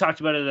dog, we talked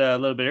about it a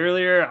little bit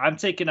earlier. I'm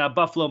taking a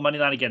Buffalo money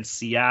line against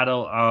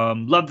Seattle.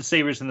 Love the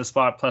Sabres in the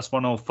spot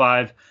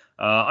 +105.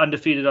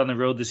 Undefeated on the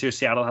road this year.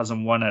 Seattle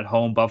hasn't won at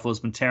home. Buffalo's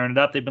been tearing it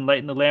up. They've been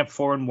lighting the lamp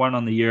 4-1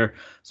 on the year.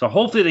 So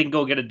hopefully they can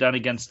go get it done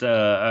against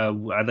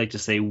I'd like to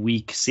say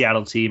weak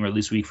Seattle team, or at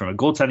least weak from a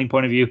goaltending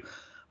point of view.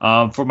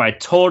 For my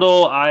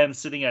total, I am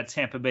sitting at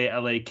Tampa Bay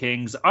LA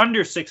Kings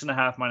under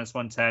 6.5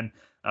 -110.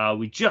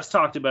 We just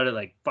talked about it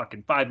like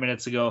fucking 5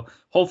 minutes ago.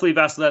 Hopefully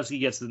Vasilevsky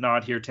gets the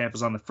nod here.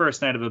 Tampa's on the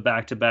first night of a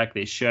back-to-back.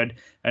 They should.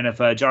 And if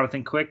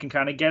Jonathan Quick can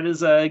kind of get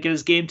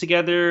his game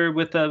together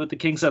with the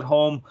Kings at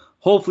home,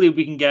 hopefully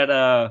we can get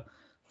a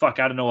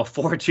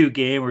 4-2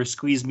 game or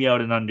squeeze me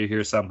out and under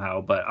here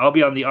somehow. But I'll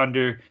be on the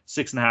under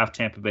 6.5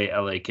 Tampa Bay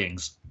LA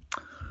Kings.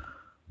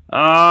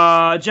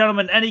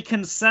 Gentlemen, any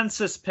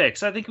consensus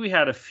picks? I think we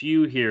had a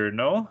few here,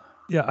 no?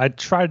 Yeah, I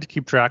tried to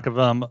keep track of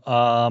them.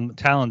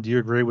 Talon, do you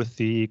agree with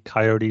the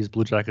Coyotes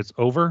Blue Jackets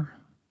over?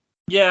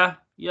 Yeah,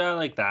 I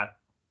like that.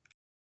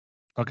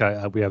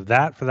 Okay, we have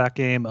that for that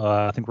game.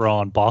 I think we're all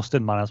on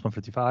Boston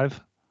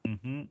 -155.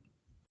 Mm-hmm.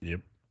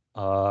 Yep.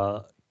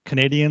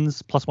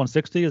 Canadians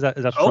 +160. Is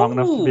that strong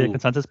enough to be a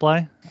consensus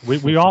play?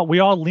 We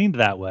all leaned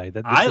that way.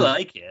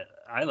 Like it.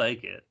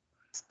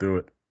 Let's do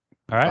it.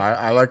 All right.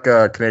 I like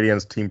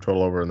Canadians team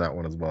total over in that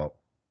one as well.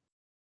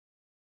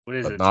 What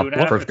is but it? not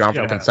 2.5? first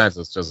conference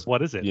consensus. Just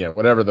what is it? Yeah,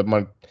 whatever the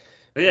month.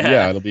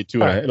 Yeah, it'll be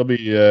 2.5. It'll be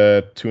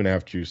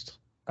 2.5 juiced.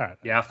 All right.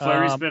 Yeah,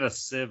 Fleury's been a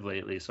sieve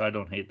lately, so I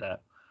don't hate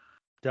that.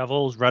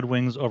 Devils Red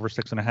Wings over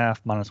 6.5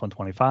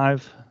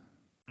 -125.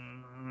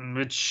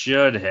 It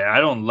should hit. I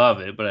don't love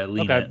it, but I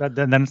lean it. Okay,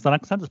 then it's not a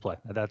consensus play.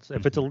 That's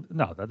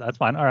that's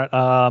fine. All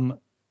right.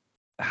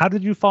 How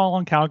did you fall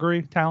on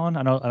Calgary, Talon?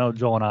 I know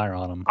Joel and I are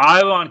on them.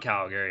 I'm on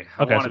Calgary.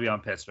 I Okay, want to be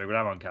on Pittsburgh, but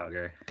I'm on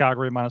Calgary.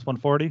 Calgary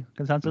 -140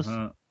 consensus.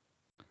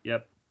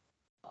 Yep.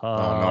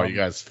 Oh no, you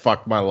guys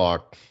fucked my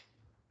lock.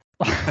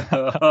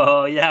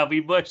 Oh yeah,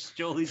 we mushed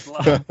Jolie's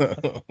lock.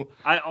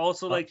 I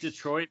also like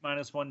Detroit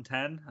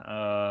 -110.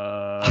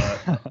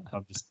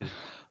 I'm just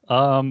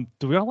kidding.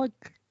 Do we all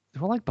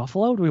like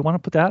Buffalo? Do we want to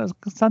put that as a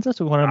consensus?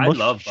 Do we want to mush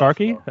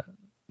Sharky? Buffalo.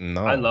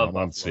 No, I love I'm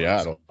on Buffalo.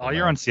 Seattle. Oh,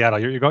 you're on Seattle.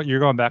 You're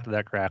going back to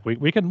that crack.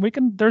 We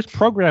can. There's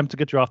programs to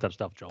get you off that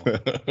stuff, Joel.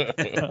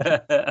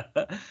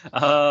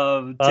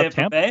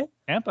 Tampa Bay.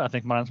 Tampa, I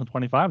think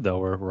 -125 though.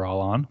 We're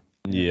all on.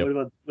 Yeah. What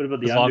about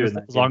the under?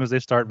 As long as they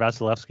start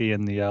Vasilevsky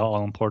in the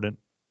all important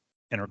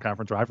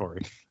interconference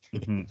rivalry.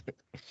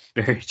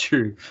 Very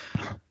true.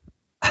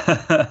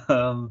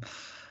 All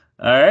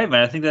right,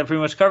 man. I think that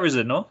pretty much covers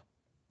it. No.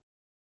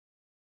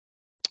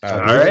 All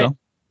right. So.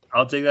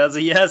 I'll take that as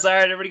a yes. All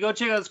right, everybody, go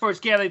check out the Sports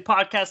Gambling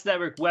Podcast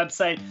Network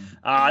website.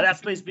 That's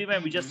the place to be,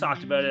 man. We just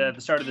talked about it at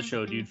the start of the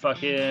show, dude.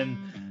 Fucking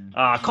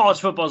college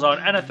football's on,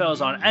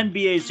 NFL's on,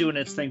 NBA's doing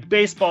its thing,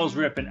 baseball's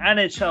ripping,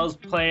 NHL's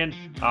playing.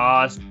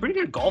 Pretty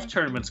good golf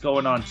tournaments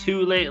going on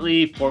too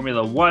lately.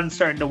 Formula One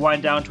starting to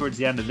wind down towards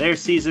the end of their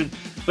season,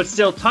 but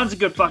still tons of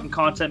good fucking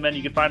content, man.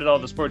 You can find it all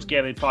on the Sports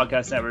Gambling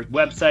Podcast Network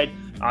website.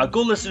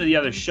 Go listen to the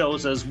other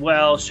shows as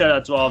well. Shout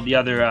out to all of the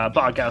other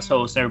podcast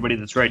hosts and everybody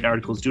that's writing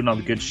articles, doing all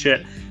the good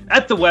shit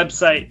at the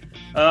website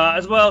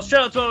as well.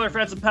 Shout out to all our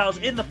friends and pals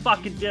in the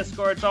fucking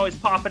Discord. It's always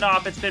popping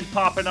off. It's been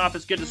popping off.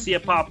 It's good to see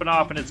it popping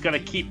off, and it's going to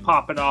keep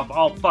popping off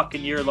all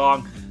fucking year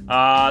long.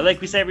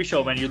 Like we say every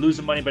show, man, you're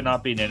losing money by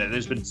not being in it.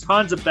 There's been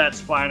tons of bets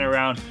flying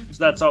around,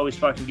 so that's always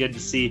fucking good to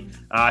see.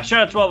 Shout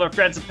out to all our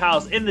friends and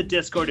pals in the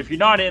Discord. If you're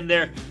not in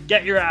there,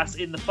 get your ass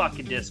in the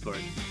fucking Discord.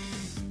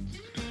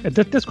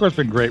 Discord's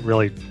been great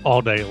really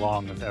all day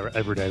long,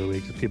 every day of the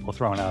week. So people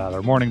throwing out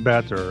either morning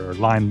bets or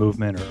line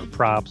movement or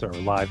props or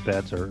live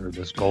bets or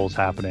just goals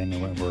happening,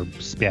 and we're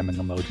spamming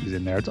emojis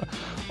in there. It's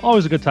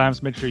always a good time, so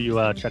make sure you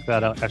check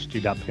that out,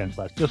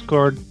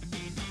 sg.pn/Discord.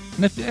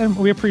 And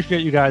we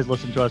appreciate you guys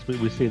listening to us.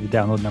 We see the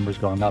download numbers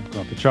going up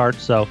the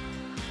charts. So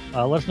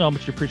let us know how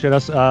much you appreciate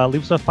us.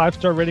 Leave us a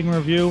 5-star rating and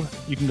review.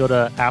 You can go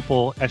to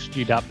Apple,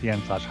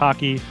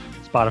 sg.pn/hockey.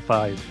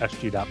 Spotify is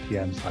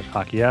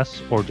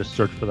sg.pn/hockeys, or just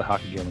search for the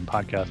Hockey Gambling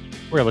Podcast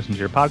where you listen to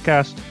your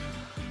podcast.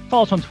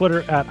 Follow us on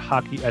Twitter at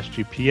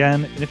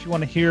HockeySGPN. And if you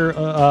want to hear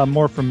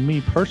more from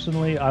me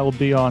personally, I will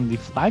be on the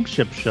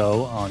flagship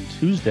show on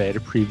Tuesday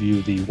to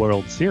preview the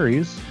World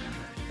Series.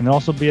 And there'll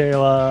also be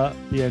a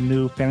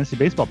new fantasy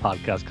baseball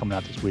podcast coming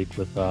out this week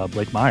with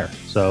Blake Meyer.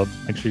 So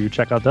make sure you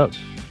check out those.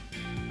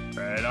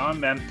 Right on,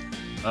 man.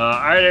 All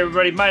right,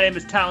 everybody. My name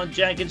is Talon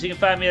Jenkins. You can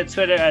find me on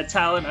Twitter at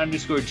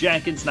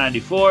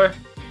Talon_Jenkins94.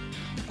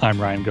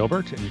 I'm Ryan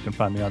Gilbert, and you can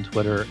find me on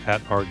Twitter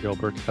at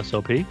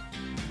rgilbertsop.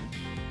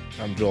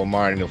 I'm Joel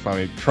Martin. You'll find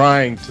me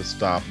trying to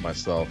stop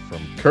myself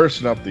from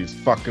cursing up these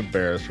fucking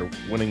Bears for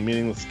winning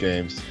meaningless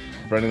games,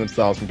 preventing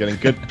themselves from getting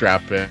good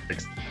draft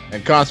picks,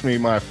 and cost me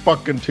my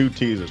fucking 2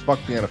 teasers. Fuck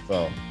the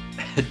NFL.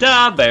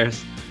 Da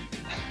Bears.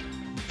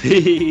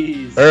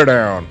 Peace. Bear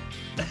down.